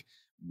receiving like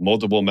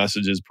multiple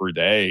messages per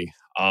day.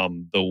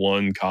 The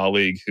one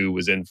colleague who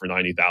was in for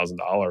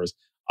 $90,000,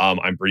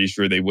 I'm pretty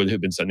sure they would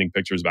have been sending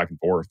pictures back and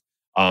forth.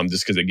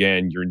 Just because,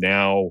 again, you're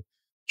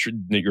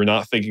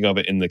not thinking of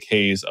it in the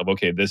case of,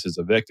 okay, this is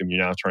a victim.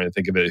 You're now trying to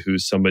think of it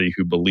who's somebody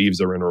who believes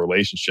they're in a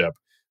relationship.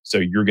 So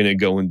you're going to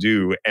go and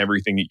do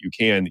everything that you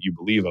can that you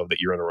believe of that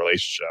you're in a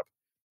relationship.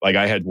 Like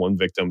I had one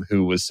victim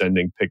who was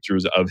sending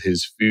pictures of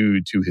his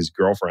food to his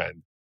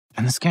girlfriend.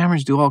 And the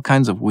scammers do all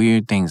kinds of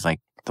weird things. Like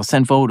they'll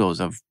send photos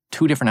of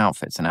 2 different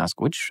outfits and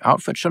ask, which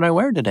outfit should I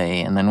wear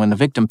today? And then when the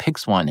victim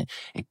picks one,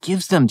 it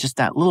gives them just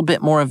that little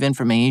bit more of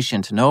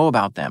information to know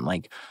about them.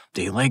 Like,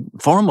 they like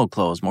formal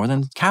clothes more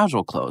than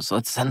casual clothes. So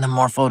let's send them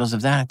more photos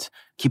of that.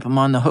 Keep them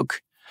on the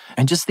hook.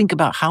 And just think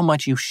about how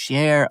much you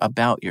share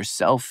about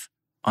yourself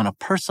on a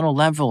personal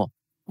level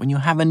when you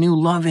have a new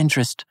love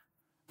interest.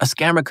 A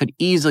scammer could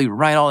easily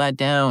write all that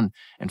down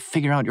and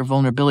figure out your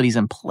vulnerabilities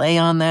and play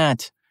on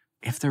that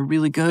if they're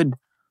really good.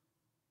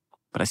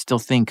 But I still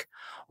think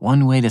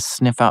one way to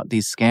sniff out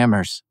these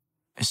scammers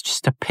is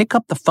just to pick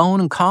up the phone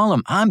and call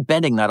them. I'm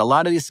betting that a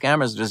lot of these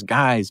scammers are just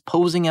guys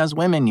posing as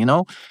women,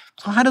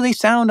 So how do they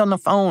sound on the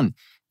phone?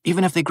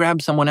 Even if they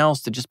grab someone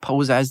else to just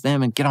pose as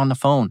them and get on the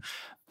phone,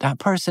 that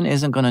person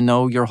isn't going to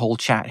know your whole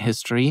chat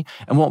history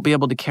and won't be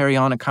able to carry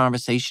on a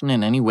conversation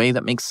in any way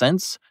that makes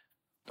sense.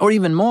 Or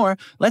even more,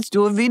 let's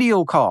do a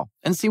video call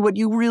and see what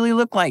you really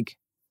look like.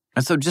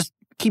 And so just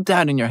keep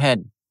that in your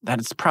head, that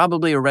it's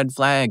probably a red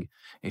flag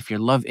if your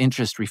love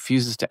interest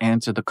refuses to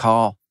answer the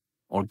call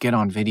or get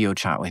on video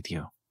chat with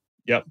you.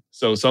 Yep.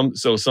 So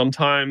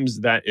sometimes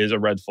that is a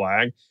red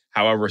flag.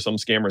 However, some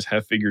scammers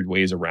have figured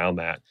ways around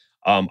that.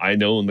 I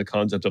know in the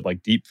concept of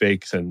like deep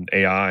fakes and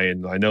AI,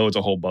 and I know it's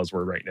a whole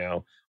buzzword right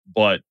now,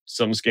 but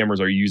some scammers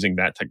are using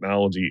that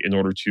technology in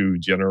order to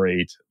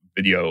generate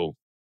video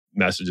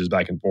messages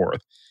back and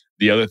forth.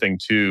 The other thing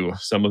too,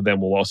 some of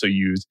them will also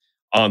use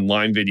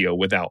online video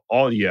without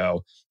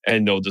audio,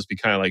 and they'll just be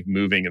kind of like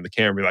moving in the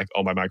camera, be like,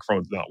 oh, my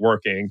microphone's not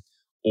working.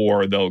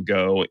 Or they'll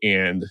go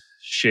and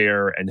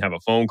share and have a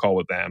phone call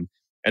with them,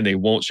 and they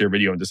won't share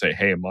video and just say,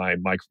 hey, my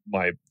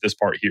this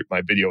part here,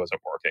 my video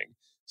isn't working.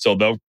 So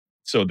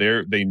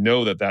they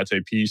know that that's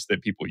a piece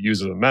that people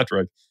use as a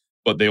metric,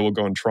 but they will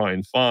go and try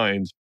and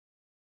find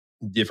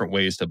different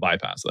ways to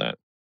bypass that.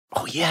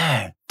 Oh,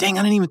 yeah. Dang,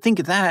 I didn't even think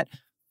of that.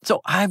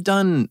 So I've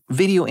done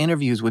video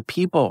interviews with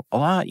people a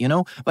lot,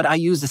 but I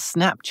use a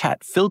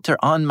Snapchat filter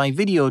on my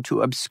video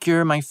to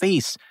obscure my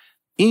face.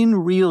 In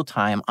real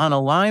time, on a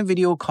live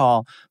video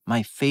call,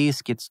 my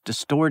face gets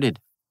distorted.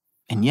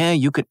 And yeah,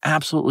 you could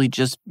absolutely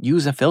just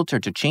use a filter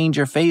to change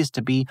your face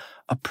to be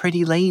a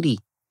pretty lady,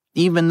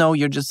 even though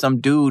you're just some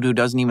dude who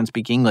doesn't even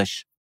speak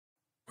English.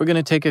 We're going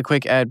to take a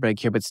quick ad break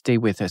here, but stay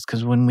with us,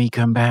 because when we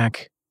come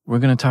back, we're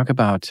going to talk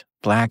about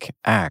Black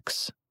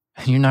Axe.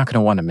 And you're not going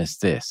to want to miss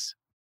this.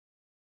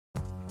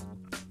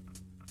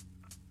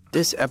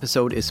 This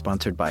episode is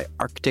sponsored by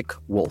Arctic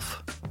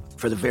Wolf.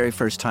 For the very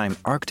first time,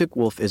 Arctic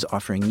Wolf is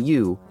offering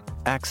you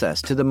access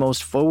to the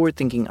most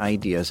forward-thinking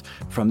ideas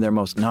from their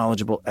most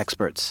knowledgeable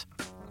experts.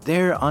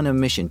 They're on a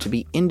mission to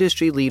be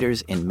industry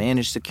leaders in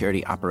managed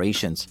security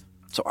operations.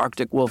 So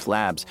Arctic Wolf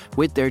Labs,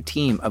 with their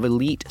team of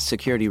elite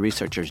security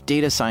researchers,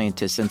 data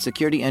scientists, and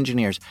security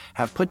engineers,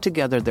 have put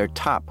together their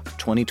top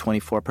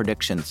 2024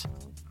 predictions.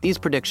 These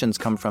predictions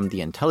come from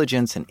the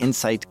intelligence and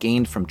insight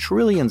gained from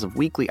trillions of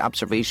weekly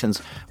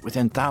observations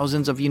within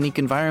thousands of unique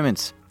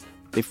environments.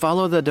 They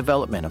follow the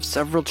development of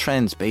several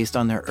trends based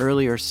on their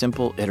earlier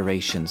simple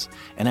iterations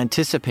and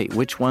anticipate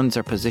which ones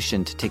are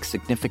positioned to take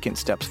significant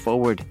steps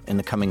forward in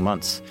the coming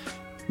months.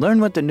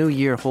 Learn what the new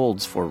year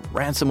holds for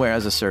ransomware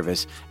as a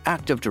service,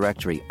 Active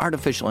Directory,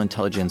 artificial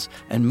intelligence,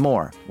 and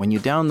more when you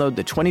download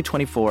the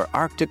 2024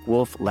 Arctic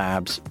Wolf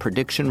Labs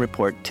Prediction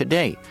Report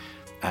today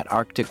at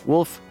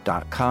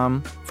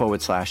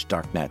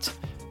arcticwolf.com/darknet.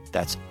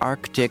 That's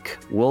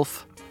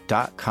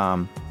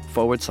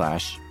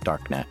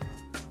arcticwolf.com/darknet.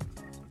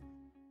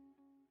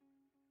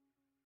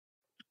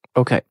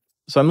 Okay,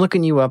 so I'm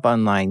looking you up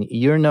online.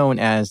 You're known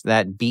as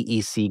that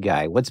BEC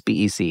guy. What's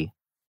BEC?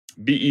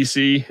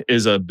 BEC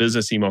is a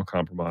business email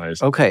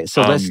compromise. Okay,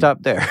 so let's stop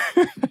there.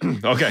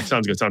 Okay,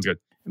 sounds good.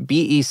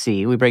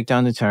 BEC, we break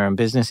down the term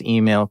business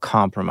email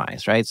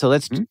compromise, right? So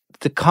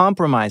the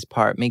compromise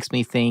part makes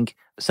me think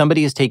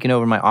somebody has taken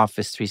over my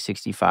Office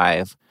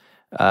 365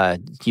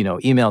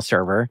 email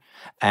server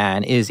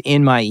and is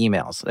in my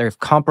emails. They've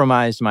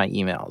compromised my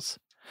emails.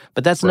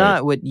 But that's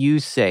not what you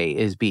say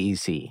is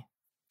BEC.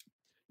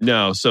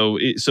 No, so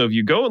if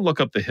you go and look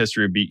up the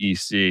history of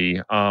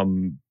BEC,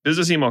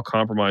 business email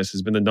compromise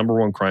has been the number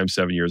one crime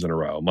 7 years in a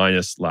row,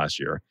 minus last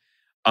year.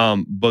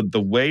 But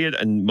the way it,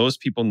 and most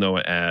people know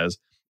it as,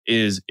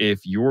 is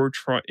if you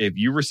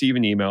receive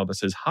an email that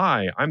says,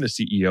 "Hi, I'm the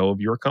CEO of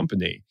your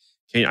company.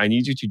 I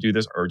need you to do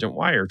this urgent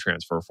wire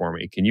transfer for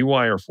me. Can you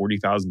wire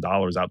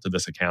 $40,000 out to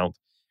this account?"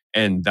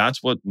 And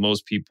that's what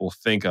most people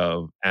think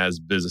of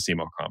as business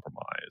email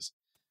compromise.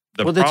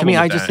 To me,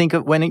 I just think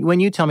of when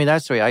you tell me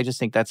that story, I just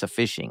think that's a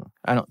phishing.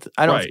 I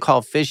don't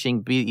call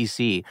phishing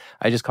BEC.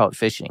 I just call it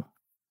phishing.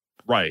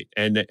 Right,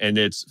 and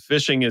it's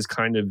phishing is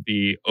kind of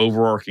the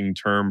overarching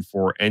term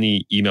for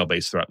any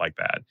email-based threat like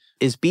that.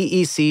 Is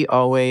BEC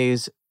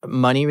always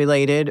money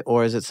related,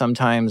 or is it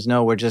sometimes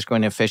no? We're just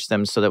going to phish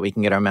them so that we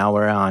can get our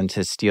malware on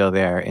to steal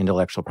their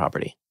intellectual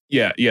property.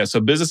 Yeah. So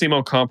business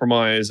email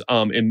compromise,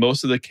 in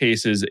most of the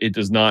cases, it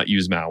does not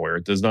use malware.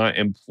 It does not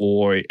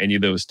employ any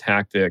of those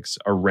tactics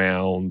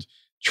around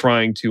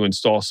trying to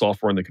install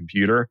software on the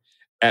computer.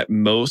 At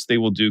most, they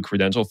will do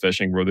credential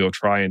phishing, where they'll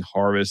try and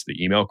harvest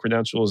the email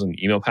credentials and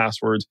email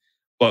passwords.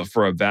 But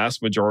for a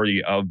vast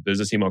majority of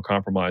business email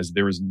compromise,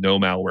 there is no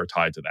malware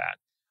tied to that.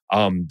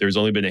 There's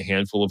only been a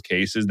handful of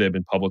cases that have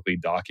been publicly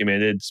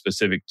documented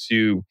specific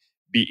to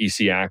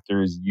BEC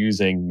actors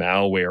using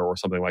malware or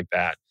something like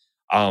that.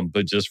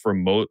 But just for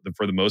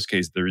the most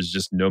case, there is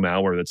just no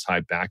malware that's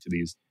tied back to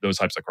those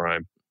types of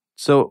crime.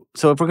 So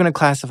if we're going to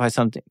classify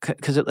something,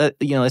 because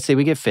let's say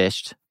we get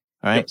phished,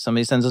 all right? Yep.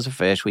 Somebody sends us a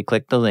phish, we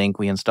click the link,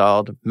 we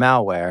installed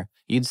malware.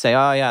 You'd say,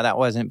 "Oh yeah, that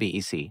wasn't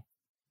BEC."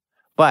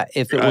 But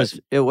if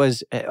it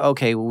was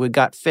okay, we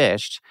got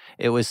phished.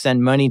 It was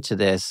send money to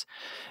this,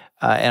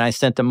 and I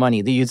sent the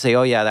money. You'd say,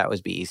 "Oh yeah, that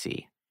was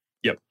BEC."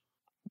 Yep.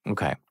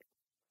 Okay.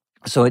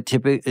 So it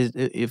typically,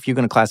 if you're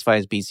going to classify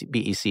as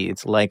BEC,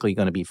 it's likely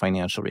going to be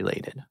financial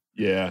related.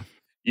 Yeah.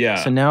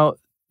 So now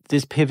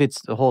this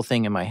pivots the whole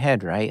thing in my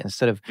head, right?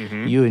 Instead of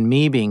you and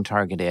me being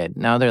targeted,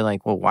 now they're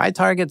like, well, why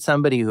target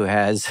somebody who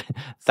has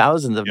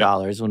thousands of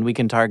dollars when we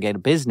can target a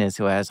business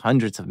who has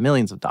hundreds of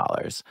millions of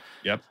dollars?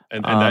 Yep.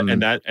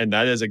 And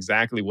that is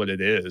exactly what it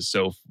is.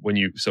 So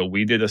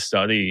we did a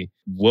study.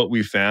 What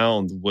we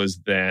found was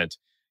that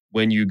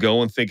when you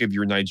go and think of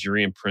your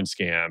Nigerian print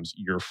scams,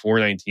 your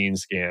 419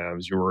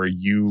 scams,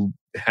 you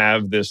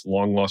have this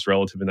long lost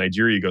relative in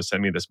Nigeria, you go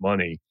send me this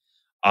money.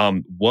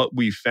 What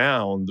we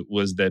found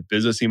was that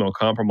business email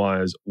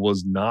compromise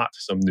was not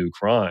some new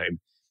crime.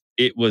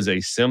 It was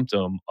a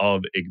symptom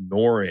of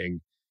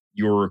ignoring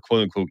your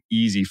quote unquote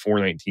easy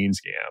 419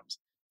 scams.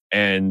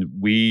 And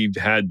we've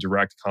had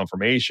direct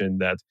confirmation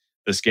that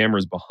the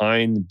scammers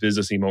behind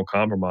Business Email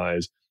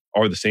Compromise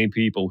are the same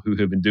people who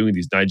have been doing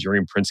these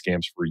Nigerian print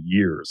scams for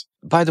years.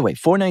 By the way,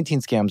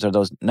 419 scams are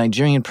those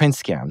Nigerian print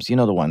scams. You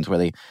know, the ones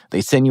where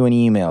they send you an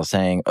email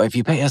saying, oh, if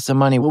you pay us some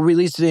money, we'll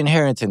release the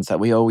inheritance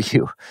that we owe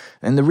you.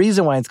 And the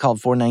reason why it's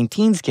called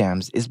 419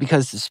 scams is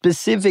because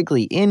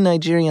specifically in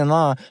Nigerian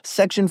law,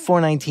 Section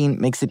 419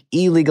 makes it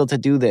illegal to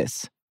do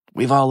this.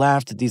 We've all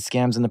laughed at these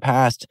scams in the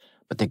past,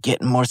 but they're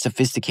getting more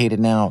sophisticated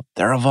now.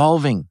 They're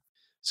evolving.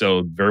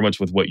 So very much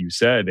with what you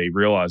said, they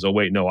realize, oh,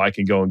 wait, no, I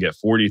can go and get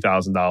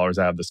 $40,000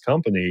 out of this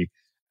company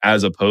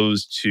as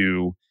opposed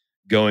to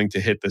going to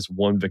hit this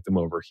one victim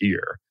over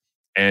here.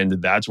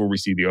 And that's where we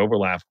see the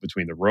overlap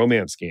between the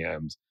romance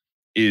scams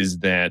is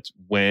that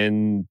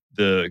when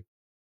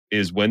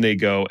they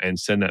go and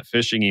send that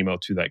phishing email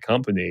to that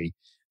company,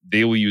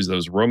 they will use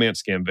those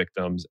romance scam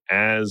victims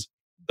as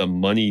the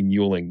money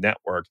muling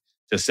network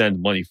to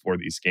send money for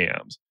these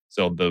scams.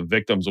 So the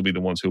victims will be the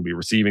ones who will be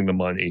receiving the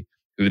money,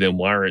 who then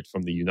wire it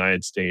from the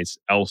United States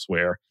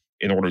elsewhere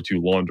in order to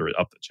launder it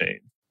up the chain.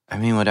 I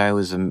mean,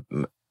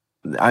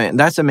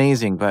 that's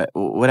amazing. But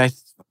what I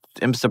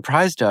am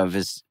surprised of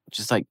is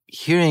just like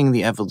hearing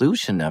the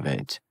evolution of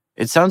it.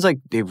 It sounds like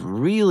they've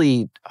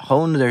really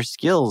honed their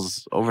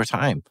skills over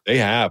time. They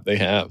have.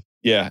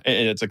 Yeah.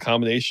 And it's a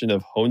combination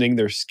of honing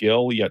their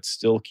skill, yet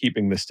still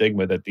keeping the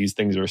stigma that these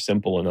things are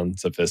simple and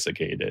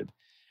unsophisticated.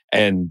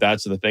 And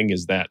that's the thing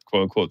is that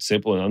quote unquote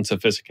simple and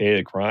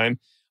unsophisticated crime,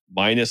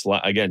 minus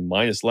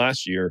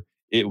last year,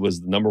 it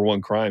was the number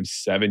one crime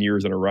 7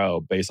 years in a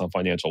row based on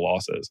financial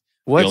losses.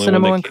 What's the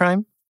number one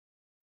crime?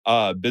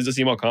 Business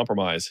email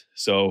compromise.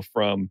 So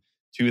from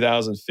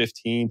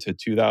 2015 to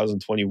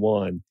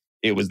 2021,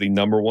 it was the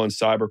number one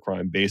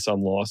cybercrime based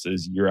on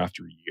losses year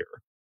after year.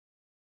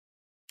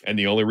 And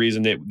the only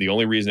reason it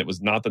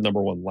was not the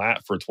number one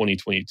lat for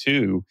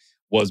 2022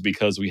 was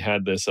because we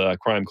had this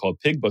crime called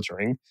pig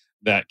butchering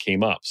that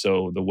came up.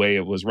 So the way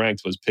it was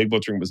ranked was pig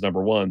butchering was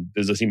number one,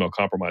 business email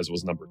compromise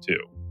was number two.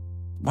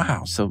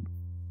 Wow, so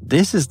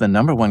this is the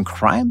number one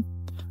crime?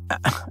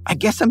 I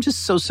guess I'm just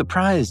so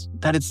surprised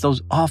that it's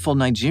those awful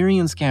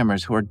Nigerian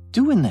scammers who are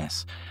doing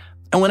this.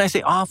 And when I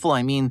say awful,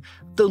 I mean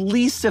the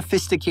least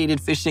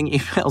sophisticated phishing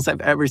emails I've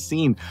ever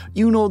seen.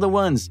 You know the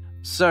ones.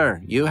 Sir,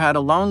 you had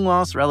a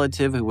long-lost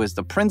relative who was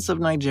the Prince of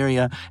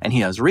Nigeria, and he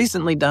has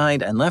recently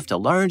died and left a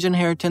large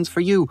inheritance for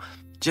you.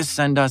 Just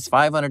send us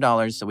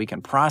 $500 so we can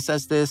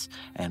process this,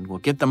 and we'll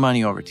get the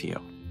money over to you.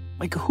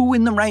 Like, who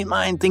in the right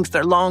mind thinks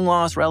their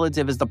long-lost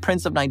relative is the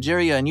Prince of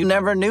Nigeria and you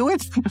never knew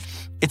it?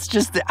 It's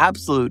just the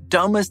absolute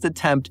dumbest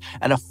attempt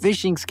at a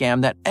phishing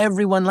scam that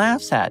everyone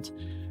laughs at.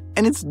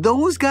 And it's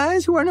those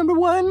guys who are number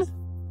one?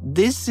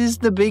 This is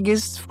the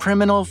biggest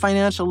criminal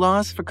financial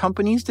loss for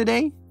companies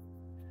today?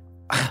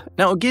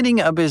 Now, getting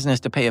a business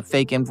to pay a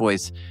fake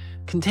invoice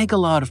can take a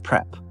lot of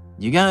prep.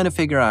 You gotta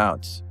figure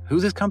out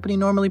who this company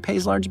normally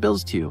pays large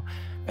bills to,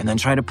 and then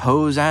try to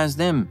pose as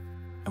them.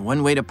 And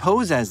one way to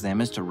pose as them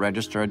is to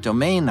register a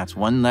domain that's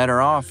one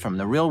letter off from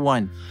the real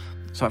one.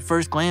 So at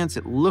first glance,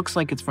 it looks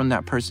like it's from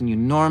that person you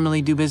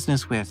normally do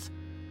business with,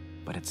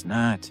 but it's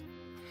not.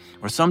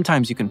 Or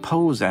sometimes you can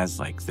pose as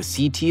like the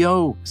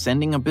CTO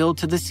sending a bill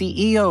to the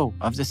CEO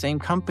of the same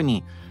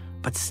company.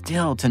 But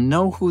still, to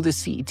know who the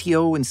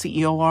CTO and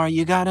CEO are,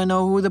 you gotta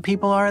know who the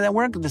people are that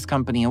work at this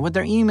company and what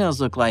their emails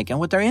look like and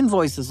what their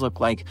invoices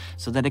look like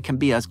so that it can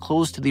be as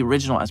close to the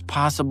original as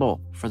possible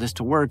for this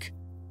to work.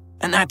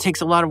 And that takes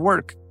a lot of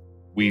work.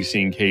 We've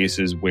seen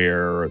cases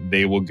where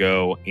they will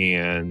go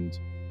and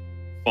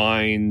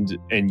find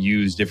and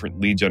use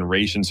different lead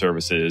generation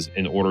services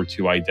in order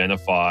to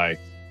identify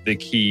the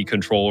key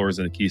controllers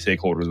and the key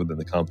stakeholders within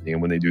the company.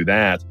 And when they do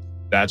that,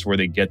 that's where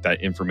they get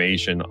that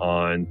information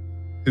on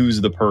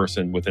who's the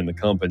person within the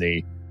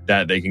company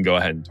that they can go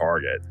ahead and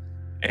target.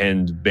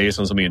 And based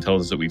on some of the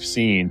intelligence that we've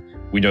seen,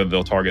 we know that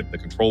they'll target the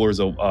controllers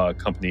of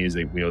companies.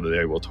 We know that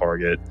they will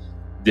target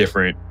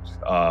different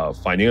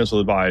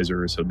financial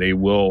advisors. So they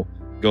will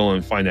go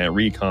and find that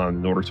recon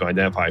in order to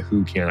identify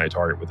who can I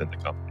target within the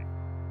company.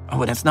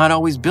 Oh, and it's not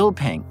always bill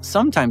paying.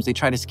 Sometimes they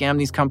try to scam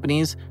these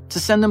companies to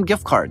send them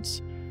gift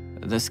cards.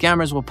 The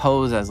scammers will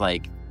pose as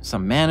like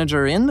some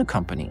manager in the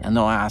company, and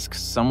they'll ask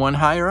someone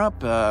higher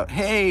up,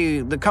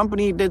 hey, the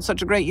company did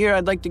such a great year,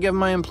 I'd like to give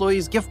my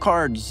employees gift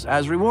cards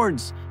as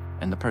rewards.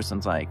 And the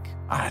person's like,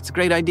 that's a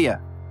great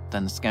idea.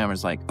 Then the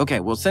scammer's like, okay,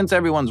 well, since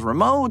everyone's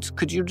remote,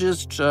 could you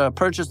just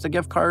purchase the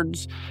gift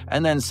cards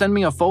and then send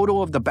me a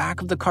photo of the back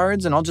of the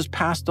cards and I'll just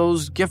pass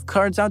those gift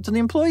cards out to the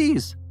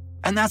employees.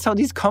 And that's how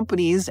these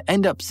companies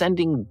end up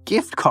sending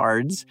gift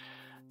cards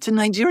to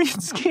Nigerian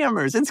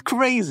scammers. It's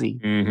crazy.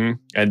 Mm-hmm.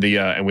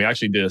 And we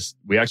actually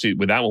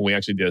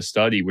did a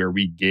study where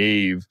we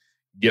gave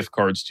gift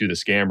cards to the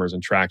scammers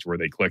and tracked where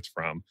they clicked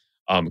from.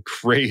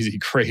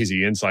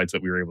 Crazy insights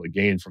that we were able to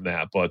gain from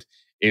that. But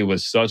it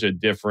was such a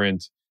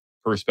different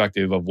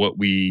perspective of what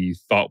we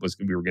thought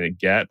we were going to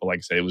get. But like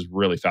I say, it was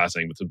really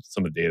fascinating with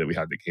some of the data we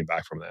had that came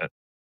back from that.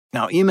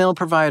 Now, email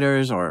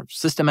providers or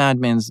system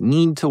admins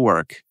need to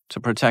work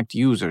to protect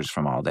users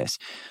from all this.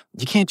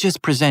 You can't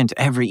just present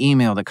every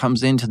email that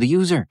comes in to the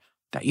user.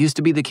 That used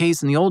to be the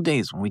case in the old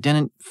days when we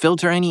didn't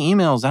filter any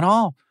emails at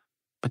all.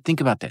 But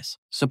think about this.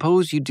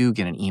 Suppose you do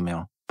get an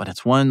email, but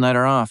it's one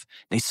letter off.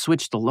 They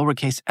switch the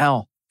lowercase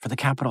L for the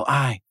capital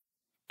I.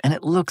 And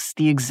it looks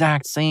the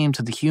exact same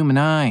to the human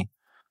eye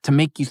to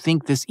make you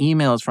think this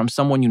email is from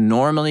someone you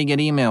normally get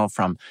email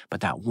from,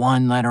 but that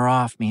one letter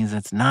off means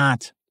it's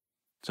not.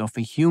 So if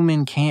a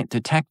human can't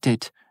detect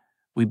it,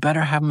 we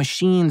better have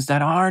machines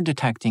that are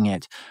detecting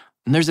it.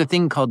 And there's a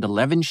thing called the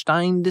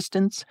Levenshtein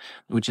distance,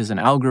 which is an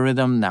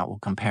algorithm that will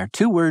compare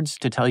two words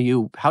to tell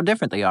you how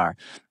different they are.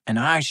 And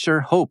I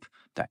sure hope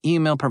that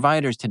email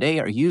providers today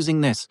are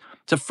using this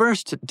to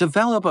first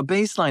develop a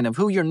baseline of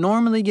who you're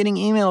normally getting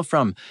email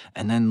from,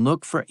 and then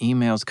look for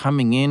emails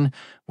coming in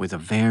with a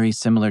very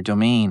similar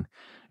domain.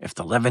 If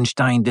the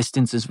Levenshtein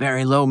distance is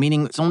very low,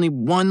 meaning it's only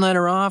one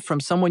letter off from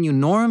someone you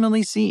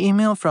normally see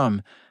email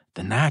from,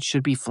 then that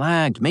should be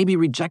flagged, maybe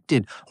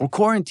rejected or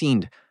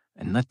quarantined,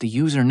 and let the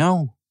user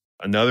know.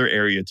 Another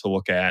area to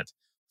look at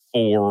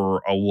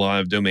for a lot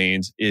of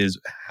domains is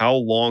how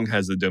long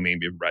has the domain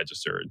been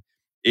registered?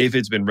 If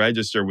it's been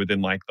registered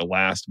within like the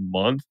last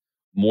month,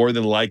 more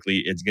than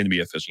likely it's going to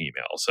be a phishing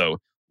email. So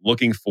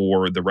looking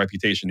for the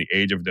reputation, the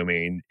age of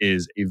domain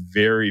is a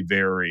very,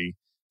 very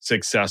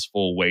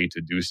successful way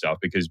to do stuff,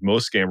 because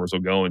most scammers will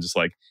go and just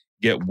like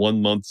get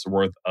 1 month's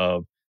worth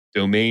of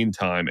domain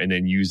time and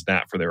then use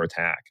that for their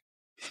attack.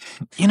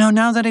 You know,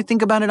 now that I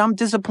think about it, I'm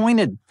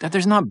disappointed that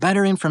there's not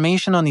better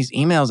information on these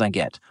emails I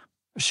get.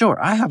 Sure,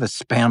 I have a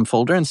spam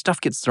folder and stuff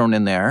gets thrown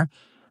in there,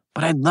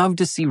 but I'd love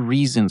to see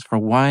reasons for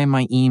why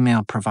my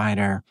email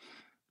provider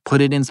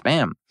put it in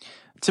spam.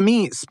 To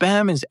me,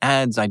 spam is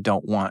ads I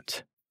don't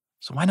want.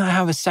 So why not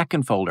have a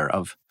second folder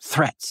of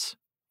threats,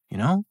 you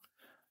know?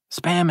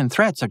 Spam and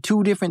threats are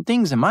two different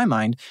things in my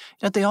mind,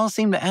 yet they all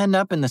seem to end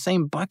up in the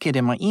same bucket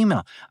in my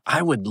email.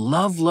 I would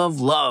love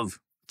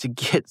to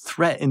get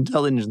threat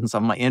intelligence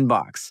on my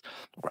inbox,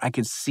 where I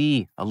could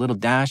see a little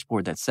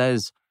dashboard that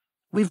says,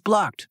 we've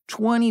blocked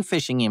 20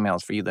 phishing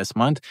emails for you this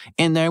month.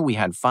 In there, we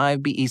had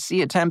 5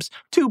 BEC attempts,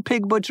 2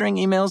 pig butchering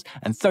emails,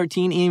 and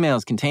 13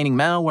 emails containing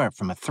malware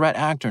from a threat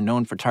actor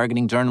known for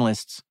targeting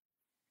journalists.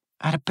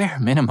 At a bare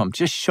minimum,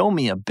 just show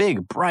me a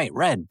big, bright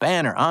red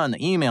banner on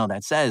the email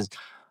that says,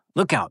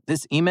 look out,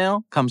 this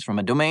email comes from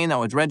a domain that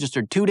was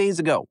registered 2 days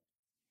ago.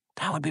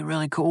 That would be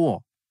really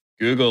cool.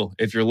 Google,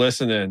 if you're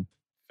listening,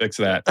 fix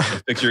that.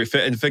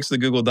 Fix the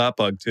Google dot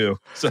bug too.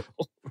 So,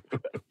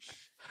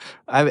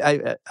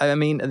 I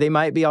mean, they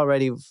might be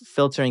already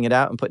filtering it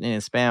out and putting it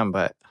in spam,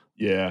 but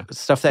yeah,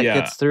 stuff that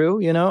gets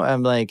through, you know,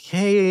 I'm like,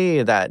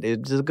 hey, that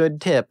is a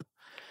good tip.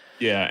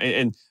 Yeah,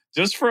 and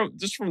just from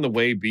the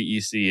way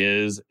BEC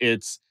is,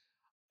 it's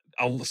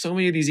so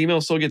many of these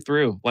emails still get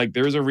through. Like,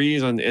 there's a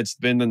reason it's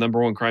been the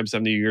number one crime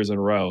 70 years in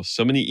a row.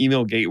 So many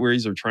email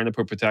gateways are trying to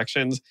put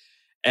protections.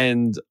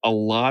 And a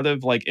lot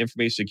of like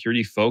information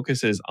security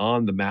focuses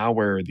on the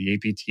malware, the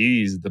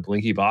APTs, the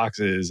blinky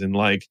boxes, and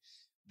like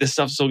this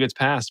stuff still gets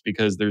passed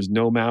because there's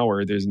no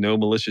malware, there's no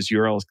malicious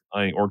URLs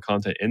or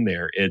content in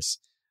there. It's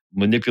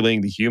manipulating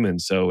the human.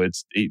 So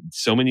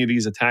so many of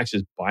these attacks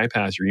just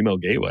bypass your email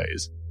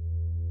gateways.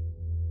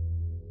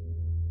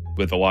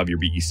 With a lot of your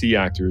BEC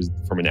actors,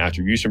 from an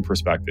attribution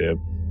perspective,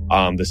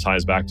 this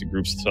ties back to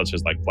groups such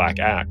as like Black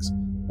Axe,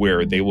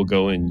 where they will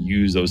go and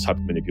use those type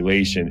of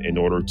manipulation in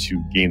order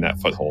to gain that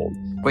foothold.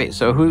 Wait,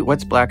 so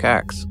what's Black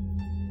Axe?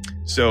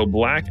 So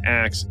Black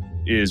Axe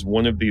is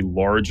one of the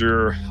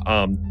larger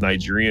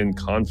Nigerian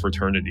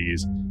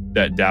confraternities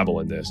that dabble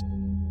in this.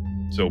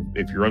 So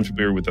if you're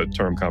unfamiliar with the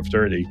term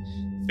confraternity,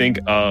 think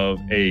of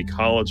a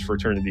college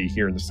fraternity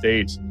here in the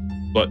States,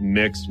 but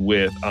mixed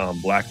with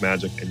black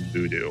magic and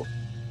voodoo.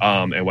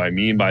 And what I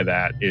mean by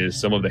that is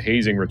some of the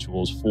hazing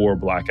rituals for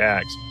Black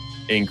Axe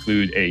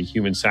include a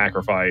human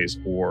sacrifice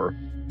or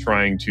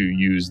trying to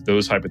use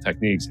those type of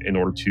techniques in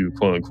order to,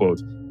 quote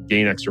unquote,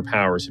 gain extra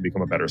powers to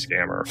become a better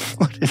scammer.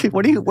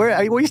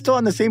 Are you still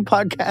on the same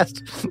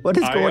podcast? What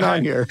is going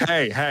on here?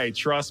 Hey,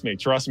 trust me.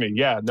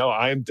 Yeah, no,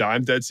 I'm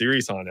dead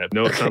serious on it.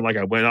 No, it's not like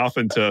I went off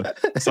into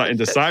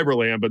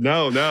cyberland, but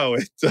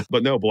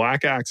no,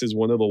 Black Axe is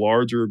one of the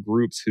larger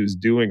groups who's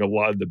doing a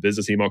lot of the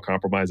business email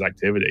compromise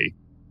activity.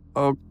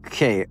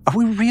 Okay, are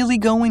we really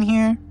going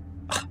here?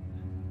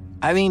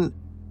 I mean,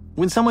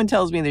 when someone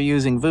tells me they're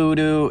using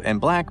voodoo and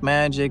black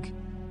magic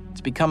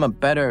to become a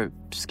better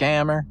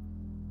scammer,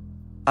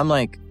 I'm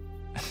like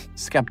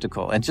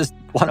skeptical and just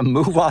want to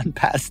move on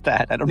past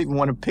that. I don't even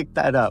want to pick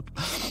that up.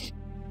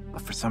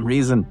 But for some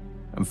reason,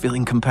 I'm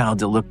feeling compelled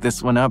to look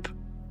this one up.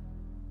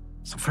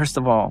 So first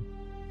of all,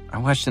 I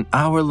watched an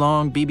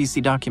hour-long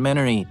BBC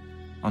documentary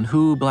on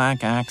who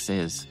Black Axe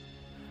is.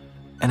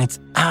 And it's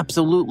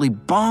absolutely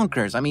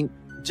bonkers. I mean,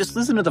 just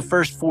listen to the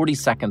first 40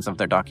 seconds of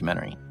their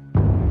documentary.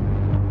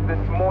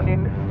 This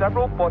morning,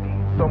 several bodies,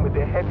 some with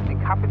their heads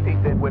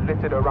decapitated, were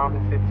littered around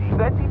the city.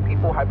 30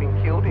 people have been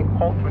killed in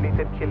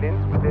cult-related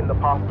killings within the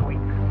past week.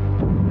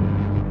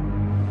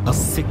 A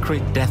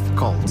secret death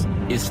cult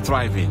is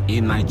thriving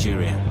in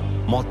Nigeria.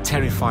 more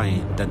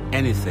terrifying than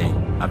anything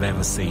I've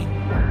ever seen.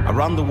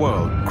 Around the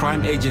world,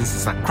 crime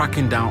agencies are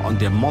cracking down on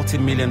their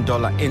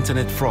multi-million-dollar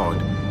internet fraud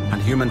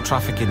and human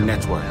trafficking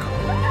network.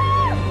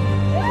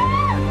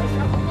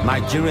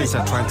 Nigerians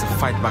are trying to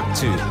fight back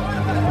too.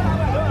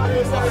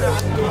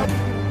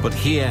 But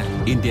here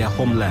in their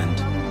homeland,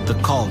 the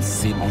cults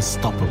seem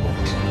unstoppable.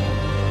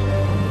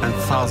 And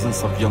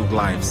thousands of young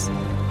lives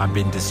are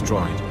being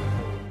destroyed.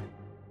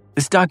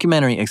 This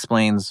documentary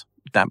explains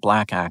that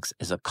Black Axe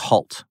is a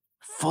cult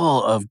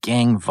full of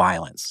gang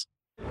violence.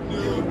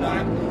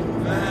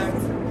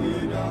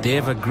 They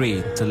have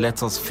agreed to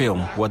let us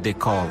film what they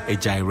call a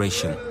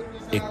gyration,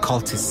 a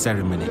cultist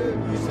ceremony.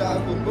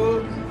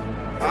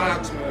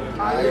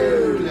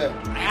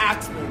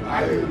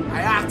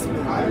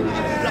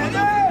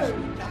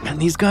 And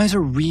these guys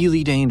are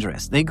really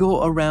dangerous. They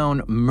go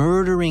around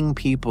murdering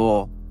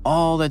people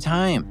all the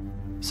time,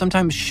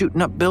 sometimes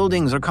shooting up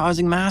buildings or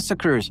causing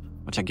massacres,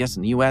 which I guess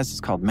in the US is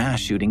called mass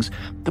shootings.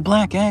 The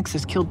Black Axe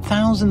has killed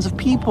thousands of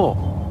people.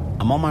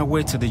 I'm on my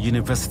way to the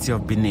University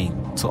of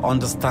Benin to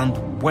understand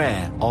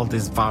where all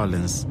this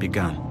violence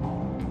began.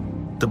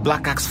 The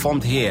Black Axe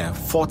formed here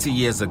 40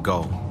 years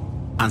ago,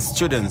 and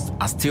students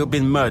are still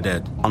being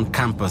murdered on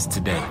campus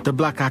today. The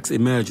Black Axe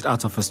emerged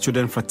out of a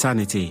student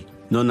fraternity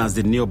known as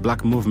the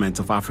Neo-Black Movement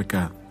of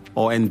Africa,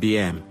 or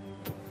NBM.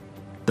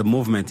 The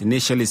movement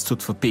initially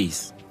stood for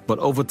peace, but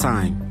over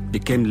time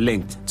became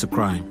linked to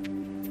crime.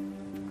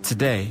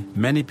 Today,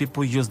 many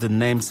people use the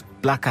names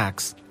Black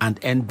Axe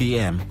and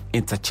NBM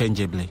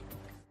interchangeably.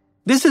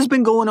 This has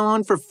been going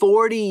on for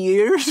 40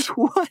 years?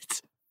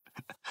 What?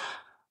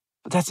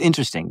 But that's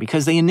interesting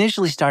because they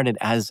initially started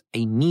as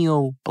a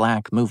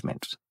neo-Black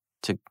movement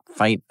to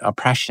fight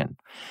oppression.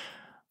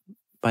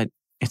 But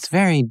it's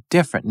very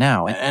different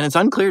now. And it's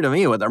unclear to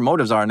me what their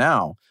motives are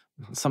now.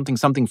 Something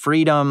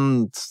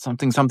freedom,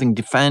 something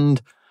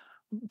defend.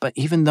 But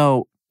even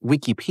though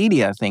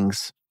Wikipedia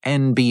thinks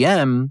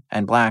NBM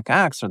and Black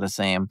Axe are the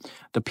same,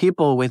 the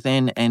people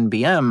within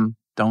NBM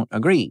don't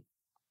agree.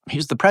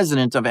 Here's the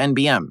president of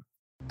NBM.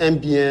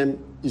 NBM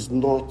is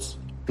not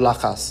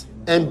Black Axe.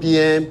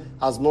 NBM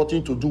has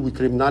nothing to do with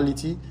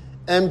criminality.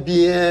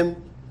 NBM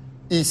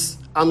is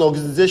an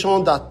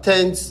organization that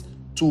tends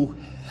to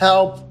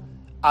help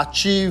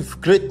achieve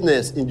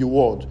greatness in the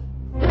world.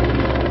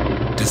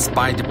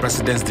 Despite the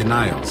president's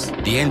denials,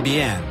 the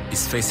NBM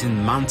is facing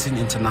mounting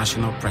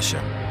international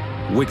pressure.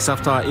 Weeks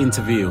after our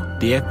interview,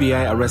 the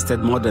FBI arrested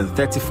more than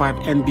 35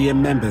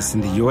 NBM members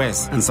in the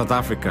US and South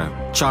Africa,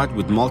 charged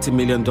with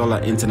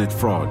multi-million-dollar internet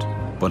fraud.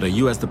 But the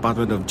US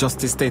Department of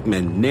Justice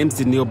statement names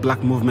the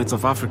Neo-Black Movement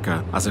of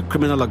Africa as a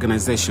criminal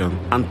organization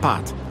and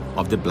part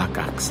of the Black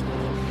Axe.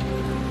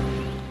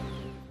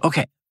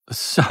 Okay,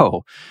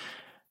 so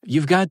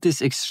you've got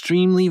this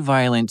extremely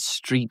violent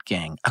street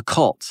gang, a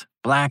cult,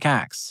 Black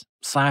Axe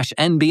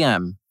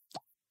 /NBM,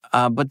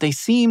 but they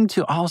seem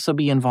to also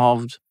be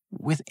involved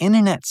with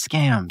internet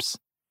scams.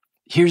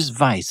 Here's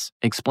Vice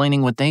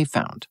explaining what they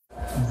found.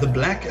 The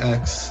Black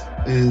Axe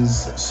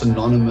is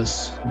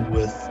synonymous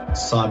with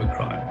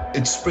cybercrime.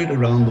 It's spread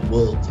around the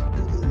world.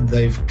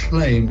 They've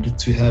claimed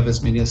to have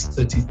as many as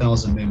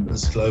 30,000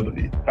 members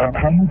globally.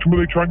 How much were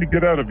they trying to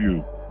get out of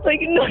you? Like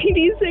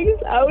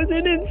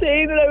 96,000 and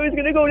saying that I was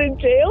going to go to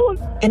jail.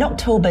 In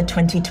October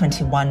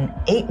 2021,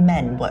 8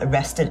 men were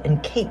arrested in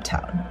Cape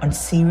Town on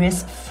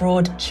serious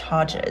fraud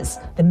charges.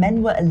 The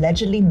men were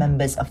allegedly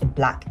members of the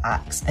Black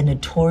Axe, a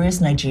notorious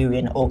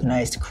Nigerian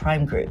organized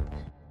crime group.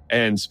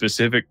 And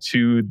specific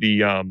to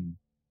the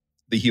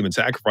human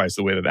sacrifice,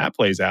 the way that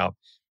plays out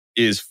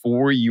is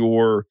for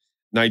your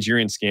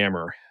Nigerian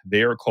scammer,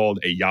 they are called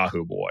a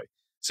Yahoo Boy.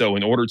 So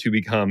in order to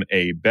become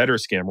a better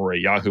scammer, a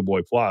Yahoo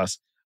Boy Plus,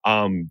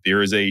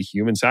 there is a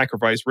human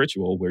sacrifice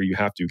ritual where you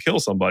have to kill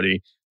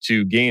somebody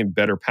to gain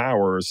better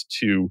powers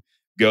to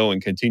go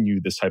and continue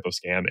this type of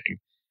scamming.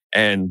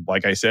 And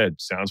like I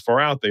said, sounds far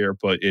out there,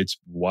 but it's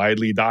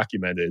widely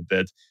documented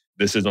that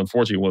this is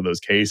unfortunately one of those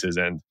cases.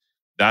 And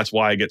that's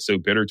why I get so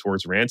bitter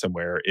towards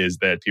ransomware is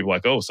that people are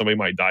like, oh, somebody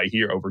might die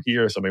here, over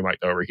here. Somebody might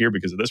die over here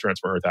because of this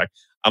ransomware attack.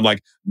 I'm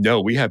like, no,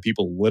 we have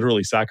people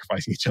literally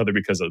sacrificing each other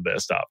because of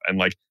this stuff. And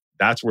like,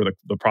 that's where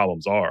the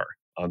problems are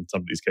on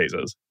some of these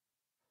cases.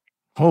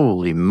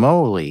 Holy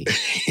moly.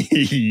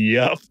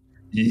 Yep.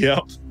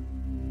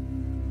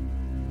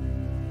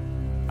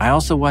 I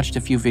also watched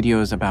a few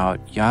videos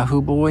about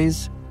Yahoo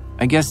Boys.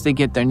 I guess they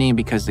get their name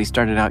because they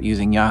started out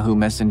using Yahoo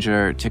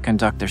Messenger to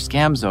conduct their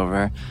scams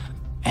over.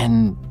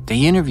 And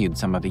they interviewed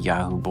some of the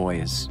Yahoo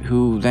Boys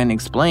who then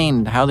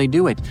explained how they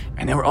do it.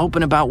 And they were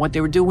open about what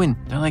they were doing.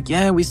 They're like,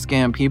 yeah, we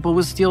scam people.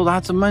 We steal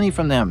lots of money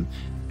from them.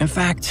 In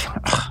fact,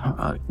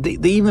 they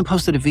even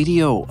posted a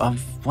video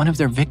of one of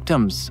their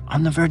victims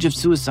on the verge of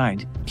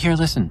suicide. Here,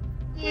 listen.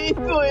 Please,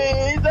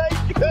 I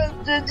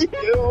trusted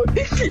you.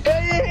 I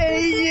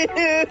hate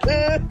you.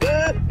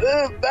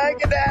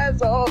 Back an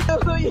asshole.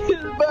 Please,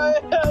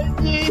 I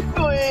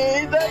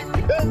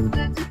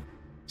trusted you.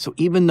 So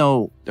even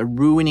though they're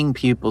ruining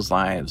people's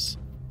lives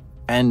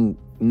and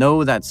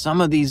know that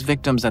some of these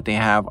victims that they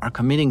have are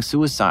committing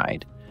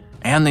suicide,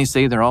 and they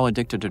say they're all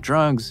addicted to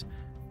drugs,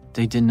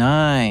 they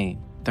deny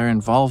their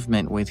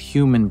involvement with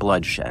human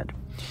bloodshed.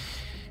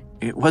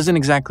 It wasn't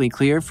exactly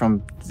clear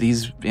from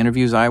these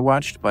interviews I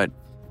watched, but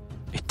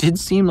it did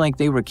seem like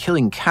they were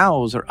killing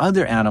cows or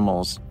other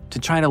animals to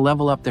try to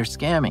level up their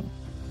scamming,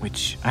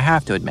 which I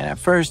have to admit, at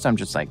first I'm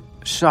just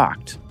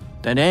shocked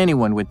that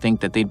anyone would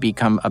think that they'd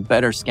become a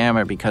better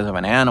scammer because of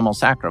an animal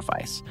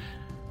sacrifice.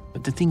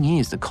 But the thing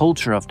is, the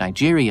culture of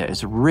Nigeria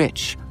is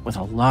rich with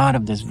a lot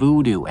of this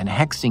voodoo and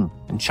hexing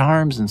and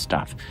charms and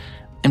stuff.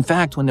 In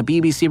fact, when the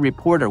BBC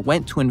reporter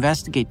went to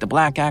investigate the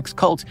Black Axe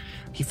cult,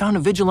 he found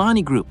a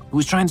vigilante group who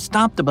was trying to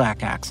stop the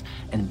Black Axe,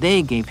 and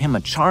they gave him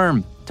a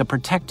charm to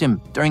protect him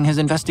during his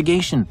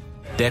investigation.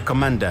 Their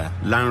commander,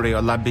 Lanre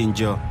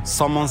Olabinjo,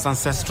 summons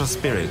ancestral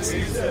spirits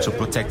to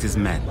protect his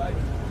men.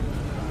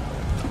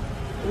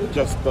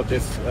 Just got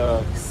this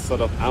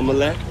sort of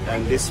amulet,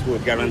 and this will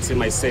guarantee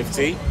my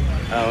safety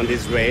on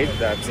this raid,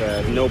 that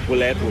no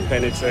bullet will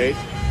penetrate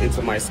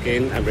into my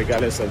skin, and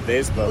regardless of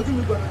this, but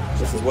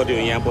this is what the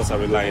Onyambos are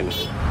relying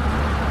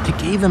on. They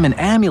gave him an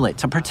amulet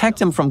to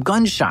protect him from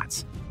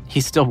gunshots. He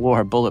still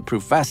wore a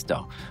bulletproof vest,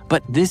 though.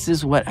 But this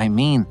is what I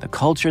mean. The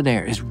culture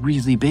there is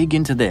really big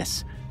into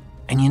this.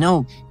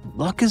 And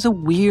luck is a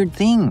weird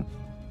thing.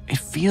 It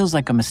feels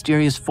like a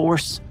mysterious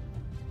force.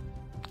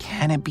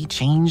 Can it be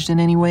changed in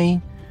any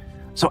way?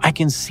 So I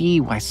can see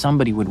why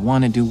somebody would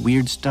want to do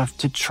weird stuff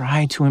to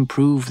try to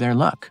improve their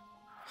luck.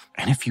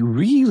 And if you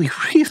really,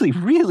 really,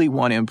 really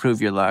want to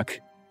improve your luck,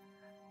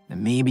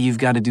 then maybe you've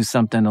got to do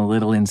something a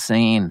little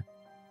insane.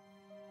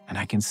 And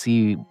I can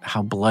see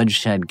how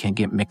bloodshed can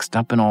get mixed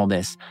up in all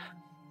this.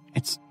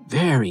 It's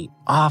very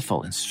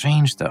awful and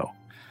strange, though.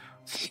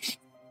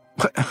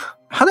 But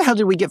how the hell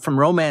did we get from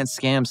romance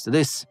scams to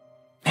this?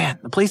 Man,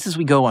 the places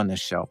we go on this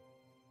show.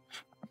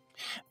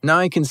 Now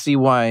I can see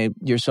why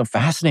you're so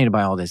fascinated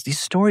by all this. These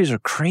stories are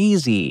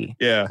crazy.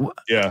 Yeah.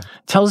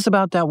 Tell us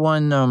about that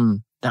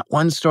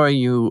one story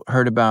you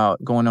heard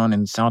about going on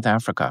in South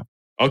Africa.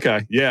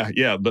 Okay.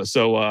 Yeah. But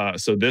so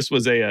this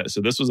was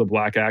a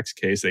Black Axe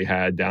case they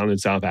had down in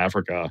South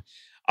Africa.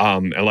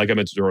 And like I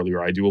mentioned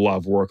earlier, I do a lot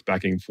of work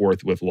back and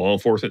forth with law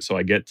enforcement, so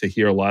I get to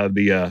hear a lot of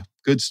the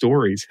good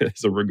stories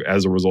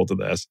as a result of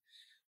this.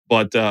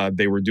 But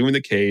they were doing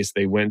the case.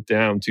 They went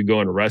down to go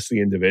and arrest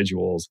the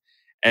individuals,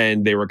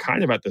 and they were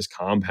kind of at this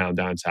compound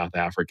down in South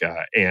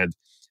Africa, and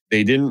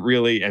they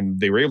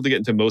were able to get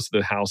into most of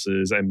the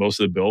houses and most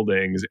of the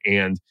buildings,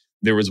 and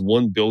there was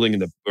one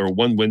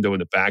one window in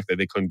the back that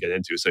they couldn't get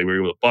into. So they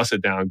were able to bust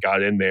it down,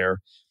 got in there.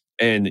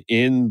 And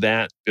in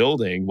that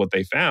building, what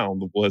they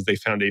found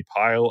a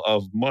pile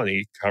of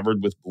money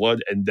covered with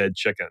blood and dead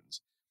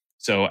chickens.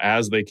 So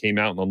as they came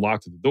out and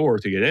unlocked the door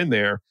to get in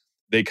there,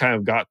 they kind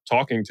of got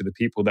talking to the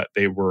people that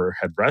they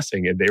had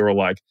arresting, and they were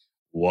like,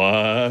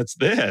 what's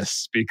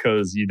this?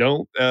 Because you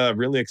don't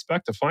really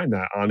expect to find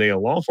that on a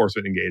law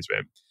enforcement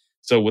engagement.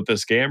 So what the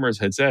scammers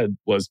had said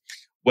was,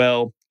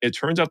 well, it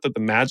turns out that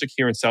the magic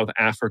here in South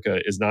Africa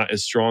is not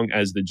as strong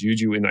as the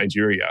juju in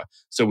Nigeria.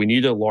 So we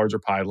need a larger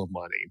pile of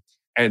money.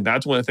 And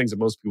that's one of the things that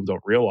most people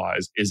don't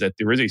realize, is that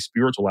there is a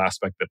spiritual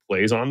aspect that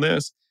plays on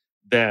this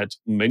that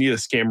many of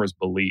the scammers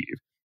believe.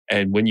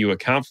 And when you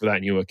account for that,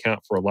 and you account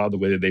for a lot of the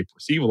way that they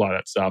perceive a lot of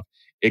that stuff,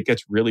 it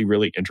gets really,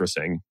 really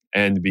interesting.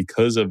 And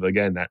because of,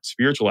 again, that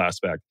spiritual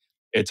aspect,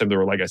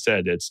 like I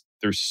said,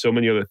 there's so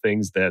many other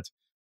things that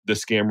the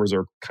scammers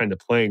are kind of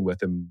playing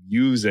with and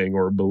using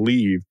or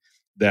believe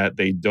that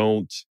they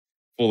don't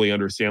fully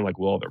understand,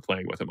 they're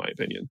playing with, in my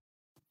opinion.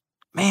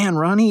 Man,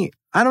 Ronnie,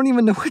 I don't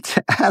even know what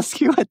to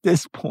ask you at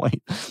this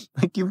point.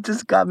 You've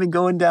just got me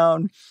going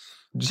down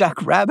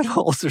Jack rabbit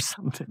holes or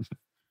something.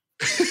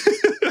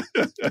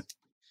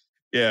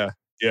 Yeah.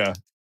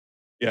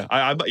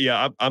 I'm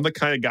the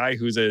kind of guy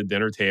who's at a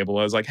dinner table.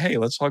 I was like, hey,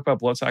 let's talk about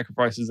blood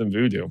sacrifices and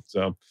voodoo.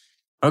 So,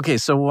 okay,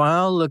 so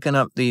while looking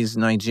up these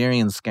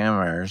Nigerian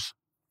scammers,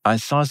 I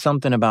saw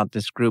something about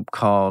this group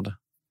called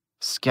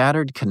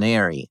Scattered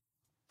Canary.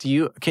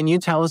 Can you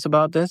tell us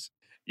about this?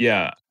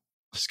 Yeah.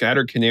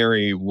 Scattered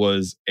Canary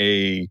was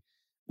a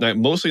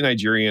mostly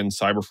Nigerian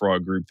cyber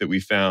fraud group that we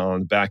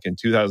found back in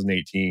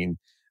 2018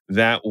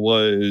 that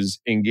was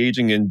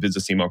engaging in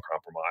business email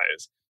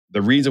compromise.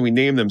 The reason we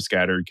named them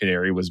Scattered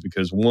Canary was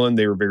because, one,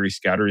 they were very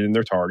scattered in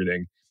their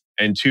targeting,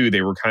 and two,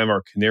 they were kind of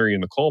our canary in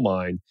the coal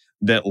mine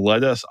that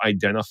let us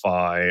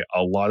identify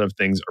a lot of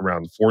things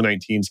around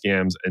 419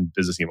 scams and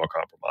business email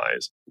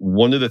compromise.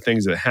 One of the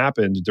things that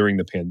happened during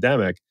the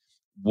pandemic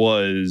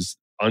was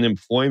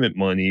unemployment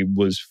money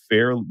was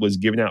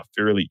given out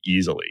fairly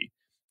easily.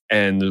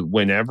 And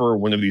whenever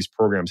one of these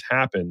programs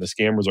happened, the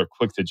scammers are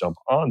quick to jump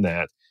on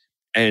that.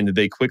 And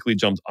they quickly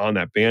jumped on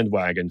that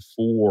bandwagon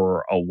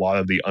for a lot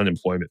of the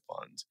unemployment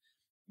funds.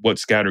 What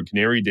Scattered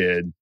Canary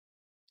did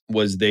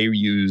was they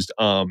used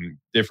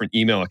different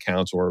email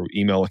accounts or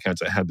email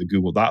accounts that had the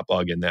Google Dot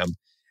bug in them.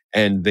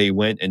 And they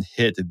went and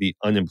hit the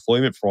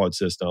unemployment fraud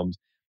systems.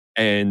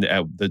 And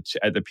at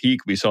the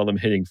peak, we saw them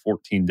hitting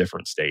 14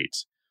 different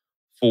states.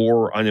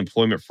 For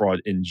unemployment fraud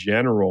in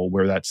general,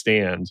 where that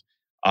stands,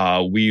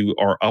 we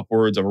are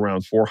upwards of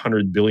around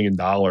 $400 billion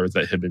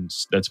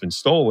that's been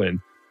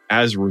stolen.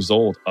 as a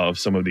result of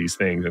some of these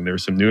things. And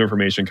there's some new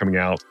information coming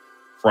out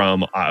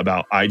from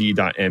about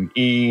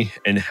ID.me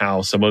and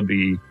how some of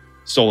the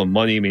stolen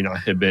money may not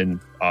have been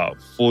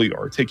fully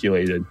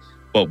articulated.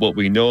 But what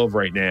we know of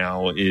right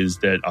now is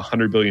that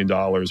 $100 billion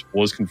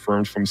was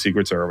confirmed from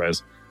Secret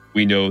Service.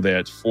 We know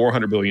that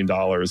 $400 billion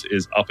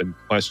is up in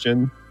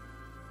question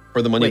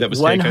for the money that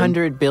was taken.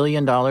 $100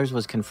 billion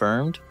was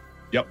confirmed?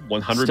 Yep,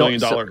 $100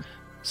 billion.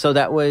 So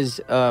that was,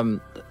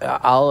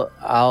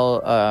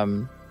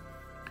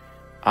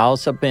 I'll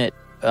submit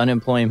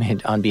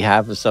unemployment on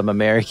behalf of some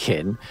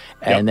American,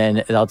 and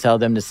then I'll tell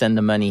them to send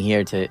the money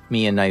here to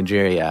me in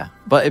Nigeria.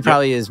 But it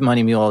probably is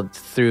money muled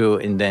through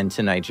and then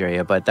to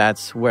Nigeria. But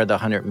that's where the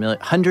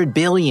 $100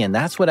 billion.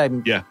 That's what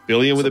I'm. Yeah,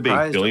 billion with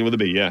surprised. a B. Billion with a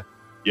B.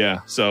 Yeah.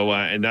 So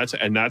and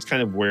that's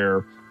kind of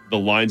where the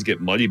lines get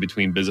muddy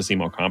between business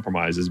email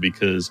compromises,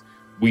 because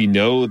we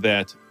know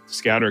that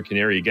Scouter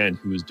Canary, again,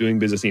 who was doing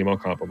business email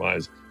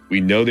compromise,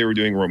 we know they were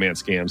doing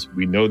romance scams.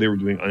 We know they were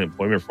doing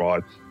unemployment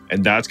fraud.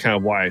 And that's kind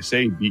of why I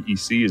say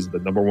BEC is the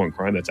number one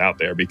crime that's out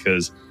there,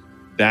 because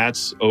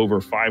that's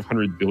over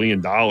 $500 billion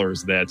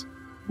that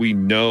we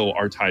know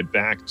are tied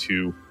back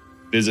to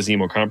business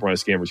email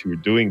compromise scammers who were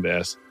doing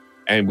this.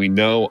 And we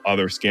know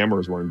other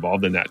scammers were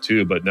involved in that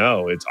too. But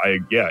no, it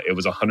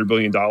was $100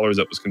 billion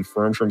that was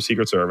confirmed from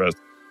Secret Service.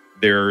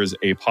 It's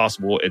a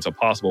possible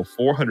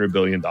 $400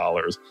 billion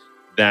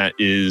that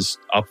is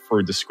up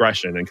for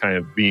discretion and kind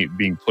of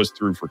being pushed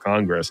through for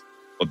Congress.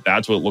 But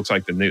that's what it looks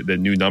like the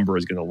new number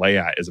is going to lay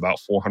at, is about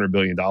 $400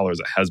 billion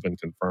that has been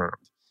confirmed.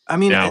 I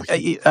mean, now,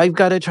 I've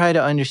got to try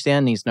to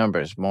understand these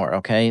numbers more,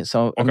 okay?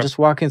 So I'm just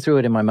walking through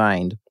it in my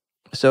mind.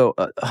 So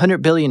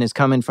 $100 billion is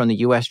coming from the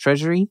U.S.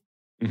 Treasury?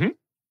 Mm-hmm.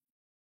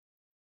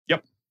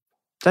 Yep.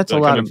 That's a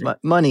lot of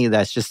money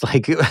that's just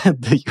like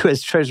the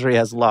U.S. Treasury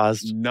has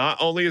lost. Not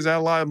only is that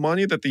a lot of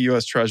money that the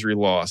U.S. Treasury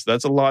lost,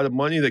 that's a lot of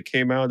money that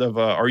came out of...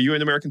 are you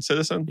an American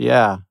citizen?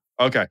 Yeah.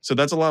 Okay, so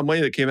that's a lot of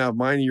money that came out of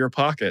mine in your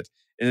pocket.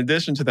 In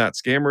addition to that,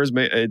 scammers,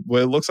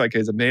 what it looks like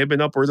is it may have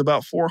been upwards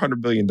about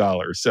 $400 billion.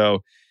 So,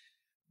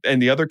 and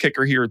the other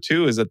kicker here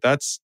too is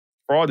that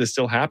fraud is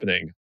still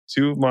happening.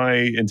 Two of my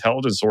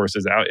intelligence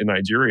sources out in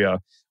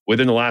Nigeria,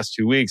 within the last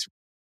 2 weeks,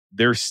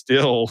 they're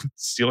still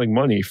stealing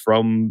money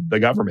from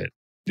the government.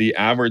 The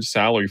average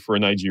salary for a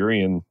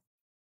Nigerian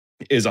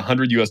is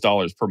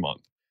 $100 per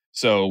month.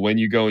 So when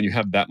you go and you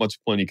have that much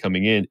money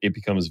coming in, it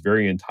becomes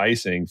very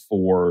enticing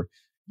for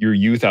your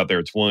youth out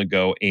there to want to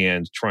go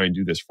and try and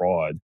do this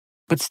fraud.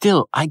 But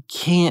still, I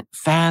can't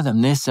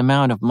fathom this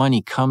amount of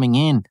money coming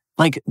in.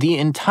 Like, the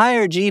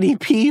entire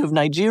GDP of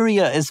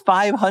Nigeria is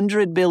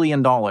 $500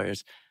 billion.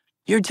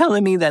 You're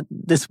telling me that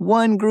this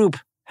one group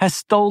has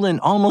stolen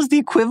almost the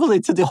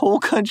equivalent to the whole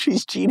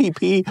country's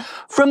GDP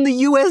from the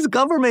U.S.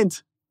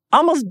 government,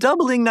 almost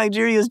doubling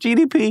Nigeria's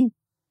GDP.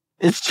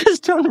 It's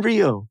just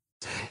unreal.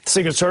 The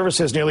Secret Service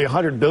says nearly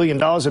 $100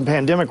 billion in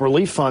pandemic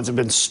relief funds have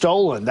been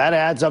stolen. That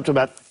adds up to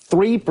about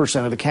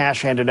 3% of the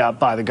cash handed out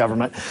by the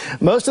government.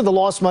 Most of the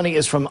lost money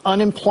is from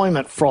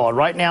unemployment fraud.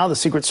 Right now, the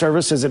Secret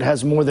Service says it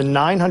has more than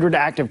 900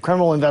 active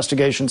criminal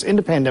investigations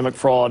into pandemic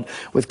fraud,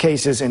 with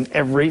cases in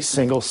every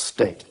single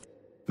state.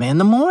 Man,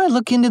 the more I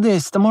look into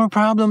this, the more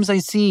problems I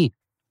see.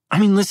 I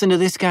mean, listen to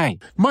this guy.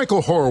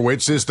 Michael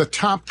Horowitz is the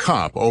top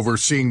cop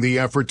overseeing the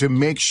effort to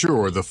make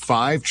sure the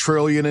 $5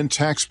 trillion in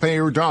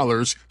taxpayer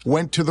dollars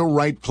went to the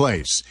right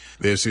place.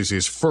 This is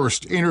his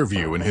first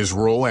interview in his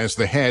role as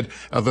the head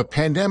of the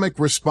Pandemic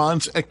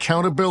Response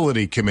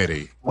Accountability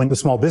Committee. When the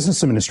Small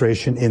Business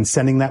Administration, in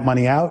sending that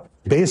money out,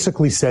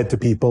 basically said to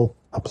people,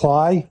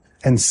 apply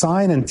and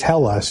sign and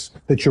tell us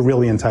that you're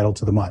really entitled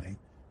to the money.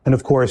 And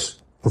of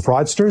course, for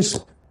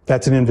fraudsters,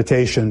 that's an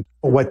invitation.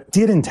 What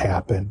didn't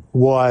happen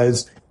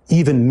was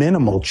even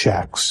minimal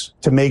checks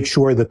to make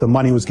sure that the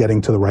money was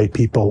getting to the right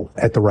people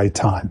at the right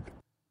time.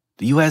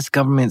 The U.S.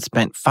 government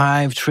spent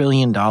 $5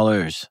 trillion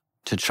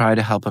to try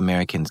to help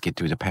Americans get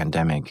through the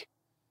pandemic.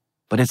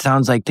 But it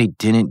sounds like they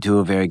didn't do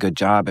a very good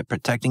job at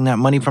protecting that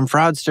money from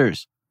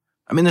fraudsters.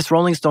 I mean, this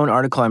Rolling Stone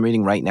article I'm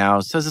reading right now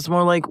says it's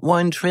more like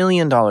 $1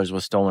 trillion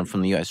was stolen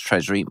from the U.S.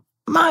 Treasury.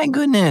 My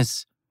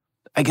goodness.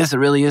 I guess it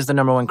really is the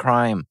number one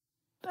crime.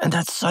 And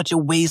that's such a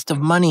waste of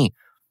money.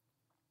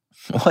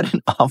 What an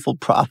awful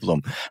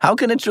problem. How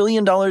can $1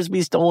 trillion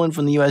be stolen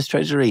from the U.S.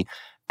 Treasury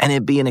and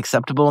it be an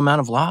acceptable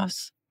amount of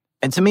loss?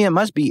 And to me, it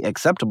must be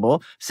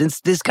acceptable since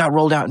this got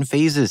rolled out in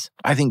phases.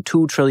 I think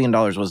 $2 trillion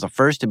was the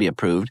first to be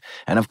approved.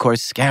 And of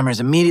course, scammers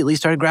immediately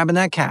started grabbing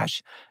that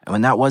cash. And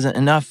when that wasn't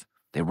enough,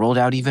 they rolled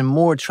out even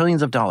more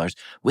trillions of dollars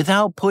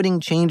without putting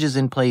changes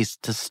in place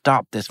to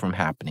stop this from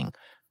happening.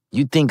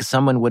 You'd think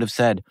someone would have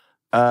said,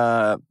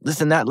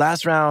 listen, that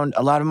last round,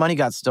 a lot of money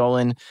got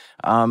stolen.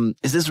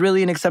 Is this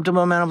really an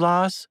acceptable amount of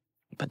loss?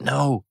 But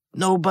no,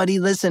 nobody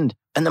listened.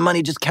 And the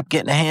money just kept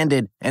getting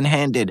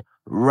handed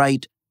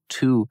right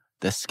to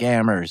the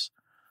scammers.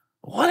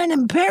 What an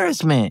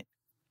embarrassment.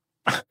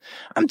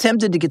 I'm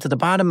tempted to get to the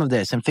bottom of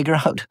this and figure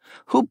out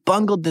who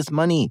bungled this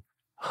money.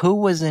 Who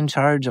was in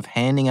charge of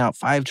handing out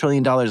 $5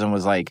 trillion and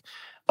was like,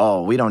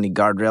 oh, we don't need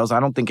guardrails. I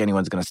don't think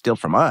anyone's going to steal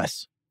from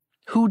us.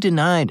 Who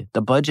denied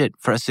the budget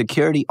for a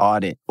security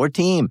audit or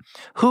team?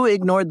 Who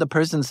ignored the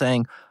person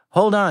saying,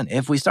 hold on,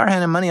 if we start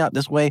handing money out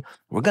this way,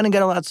 we're going to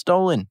get a lot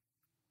stolen?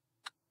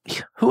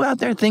 Who out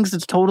there thinks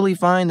it's totally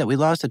fine that we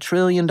lost $1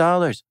 trillion?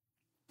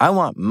 I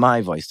want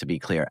my voice to be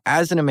clear.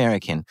 As an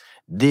American,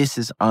 this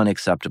is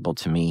unacceptable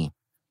to me.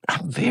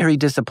 I'm very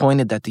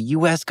disappointed that the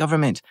U.S.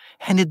 government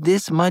handed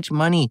this much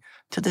money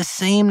to the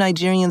same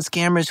Nigerian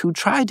scammers who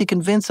tried to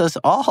convince us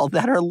all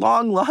that our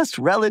long-lost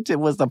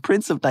relative was the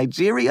Prince of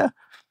Nigeria.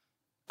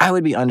 I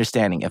would be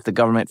understanding if the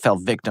government fell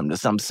victim to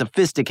some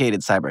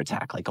sophisticated cyber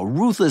attack, like a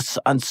ruthless,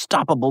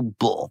 unstoppable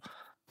bull.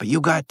 But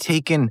you got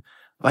taken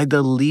by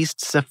the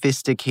least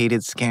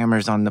sophisticated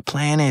scammers on the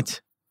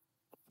planet.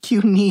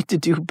 You need to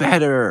do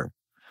better.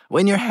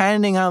 When you're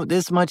handing out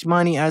this much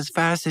money as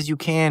fast as you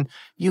can,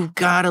 you've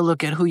got to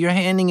look at who you're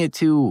handing it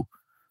to.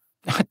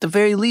 At the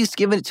very least,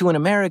 give it to an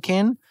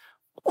American.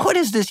 What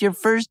is this, your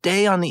first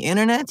day on the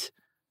internet?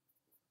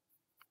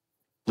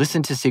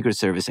 Listen to Secret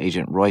Service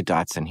agent Roy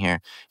Dotson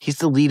here. He's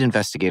the lead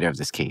investigator of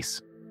this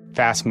case.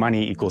 Fast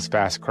money equals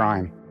fast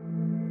crime.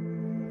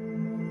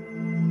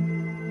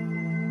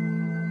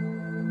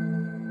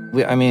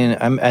 I mean,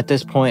 I'm at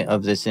this point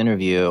of this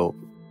interview,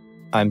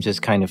 I'm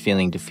just kind of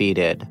feeling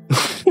defeated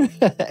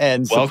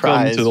and surprised.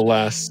 Welcome to the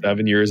last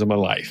 7 years of my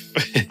life,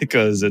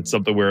 because it's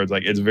something where it's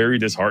like, it's very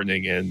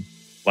disheartening. And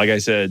like I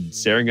said,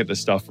 staring at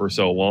this stuff for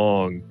so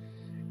long,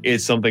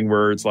 it's something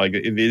where it's like,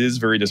 it is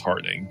very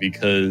disheartening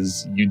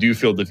because you do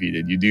feel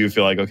defeated. You do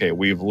feel like, okay,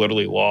 we've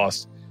literally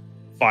lost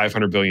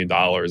 $500 billion.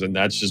 And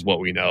that's just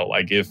what we know.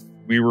 Like if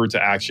we were to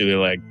actually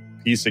like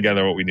piece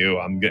together what we knew,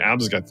 I'm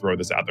just going to throw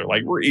this out there.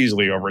 Like we're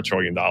easily over $1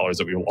 trillion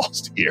that we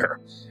lost here.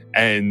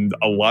 And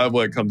a lot of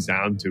what it comes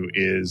down to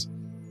is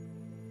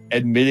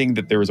admitting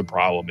that there is a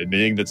problem,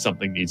 admitting that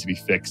something needs to be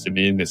fixed,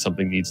 admitting that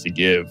something needs to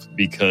give.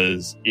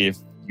 Because if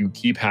you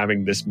keep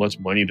having this much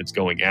money that's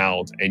going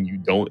out and you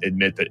don't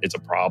admit that it's a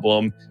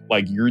problem,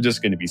 like you're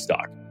just going to be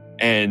stuck.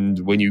 And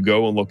when you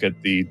go and look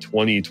at the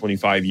 20,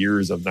 25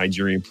 years of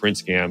Nigerian print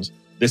scams,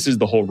 this is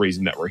the whole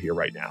reason that we're here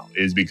right now,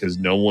 is because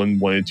no one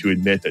wanted to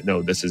admit that,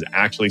 no, this is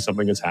actually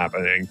something that's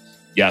happening.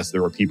 Yes,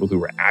 there were people who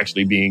were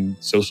actually being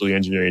socially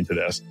engineered into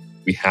this.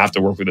 We have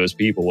to work with those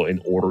people in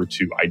order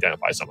to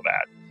identify some of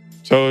that.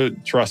 So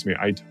trust me,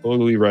 I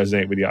totally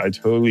resonate with you. I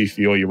totally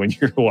feel you when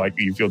you're like,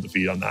 you feel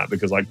defeat on that,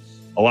 because like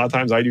a lot of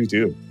times I do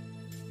too.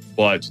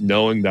 But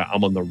knowing that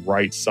I'm on the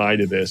right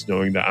side of this,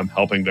 knowing that I'm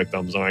helping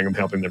victims, knowing I'm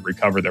helping them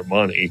recover their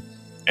money,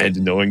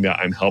 and knowing that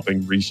I'm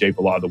helping reshape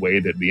a lot of the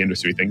way that the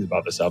industry thinks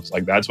about this stuff,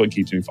 like that's what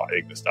keeps me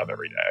fighting this stuff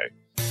every day.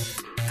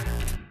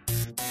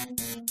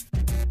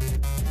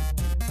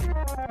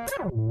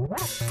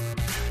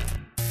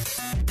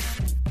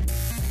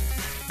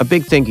 A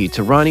big thank you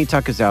to Ronnie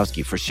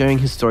Takazowski for sharing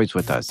his stories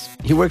with us.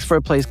 He works for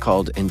a place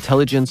called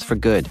Intelligence for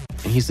Good,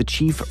 and he's the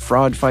chief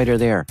fraud fighter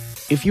there.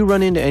 If you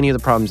run into any of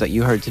the problems that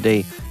you heard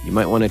today, you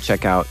might want to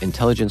check out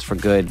Intelligence for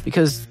Good,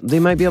 because they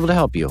might be able to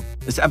help you.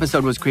 This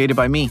episode was created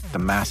by me, the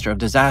master of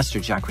disaster,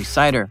 Jack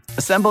Rhysider.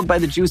 Assembled by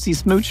the Juicy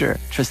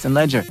Smoocher, Tristan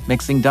Ledger.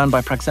 Mixing done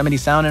by Proximity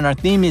Sound, and our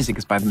theme music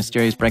is by the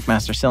mysterious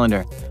Breakmaster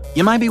Cylinder.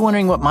 You might be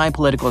wondering what my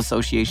political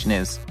association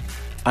is.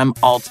 I'm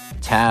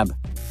Alt-Tab.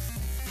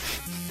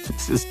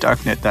 This is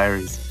Darknet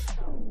Diaries.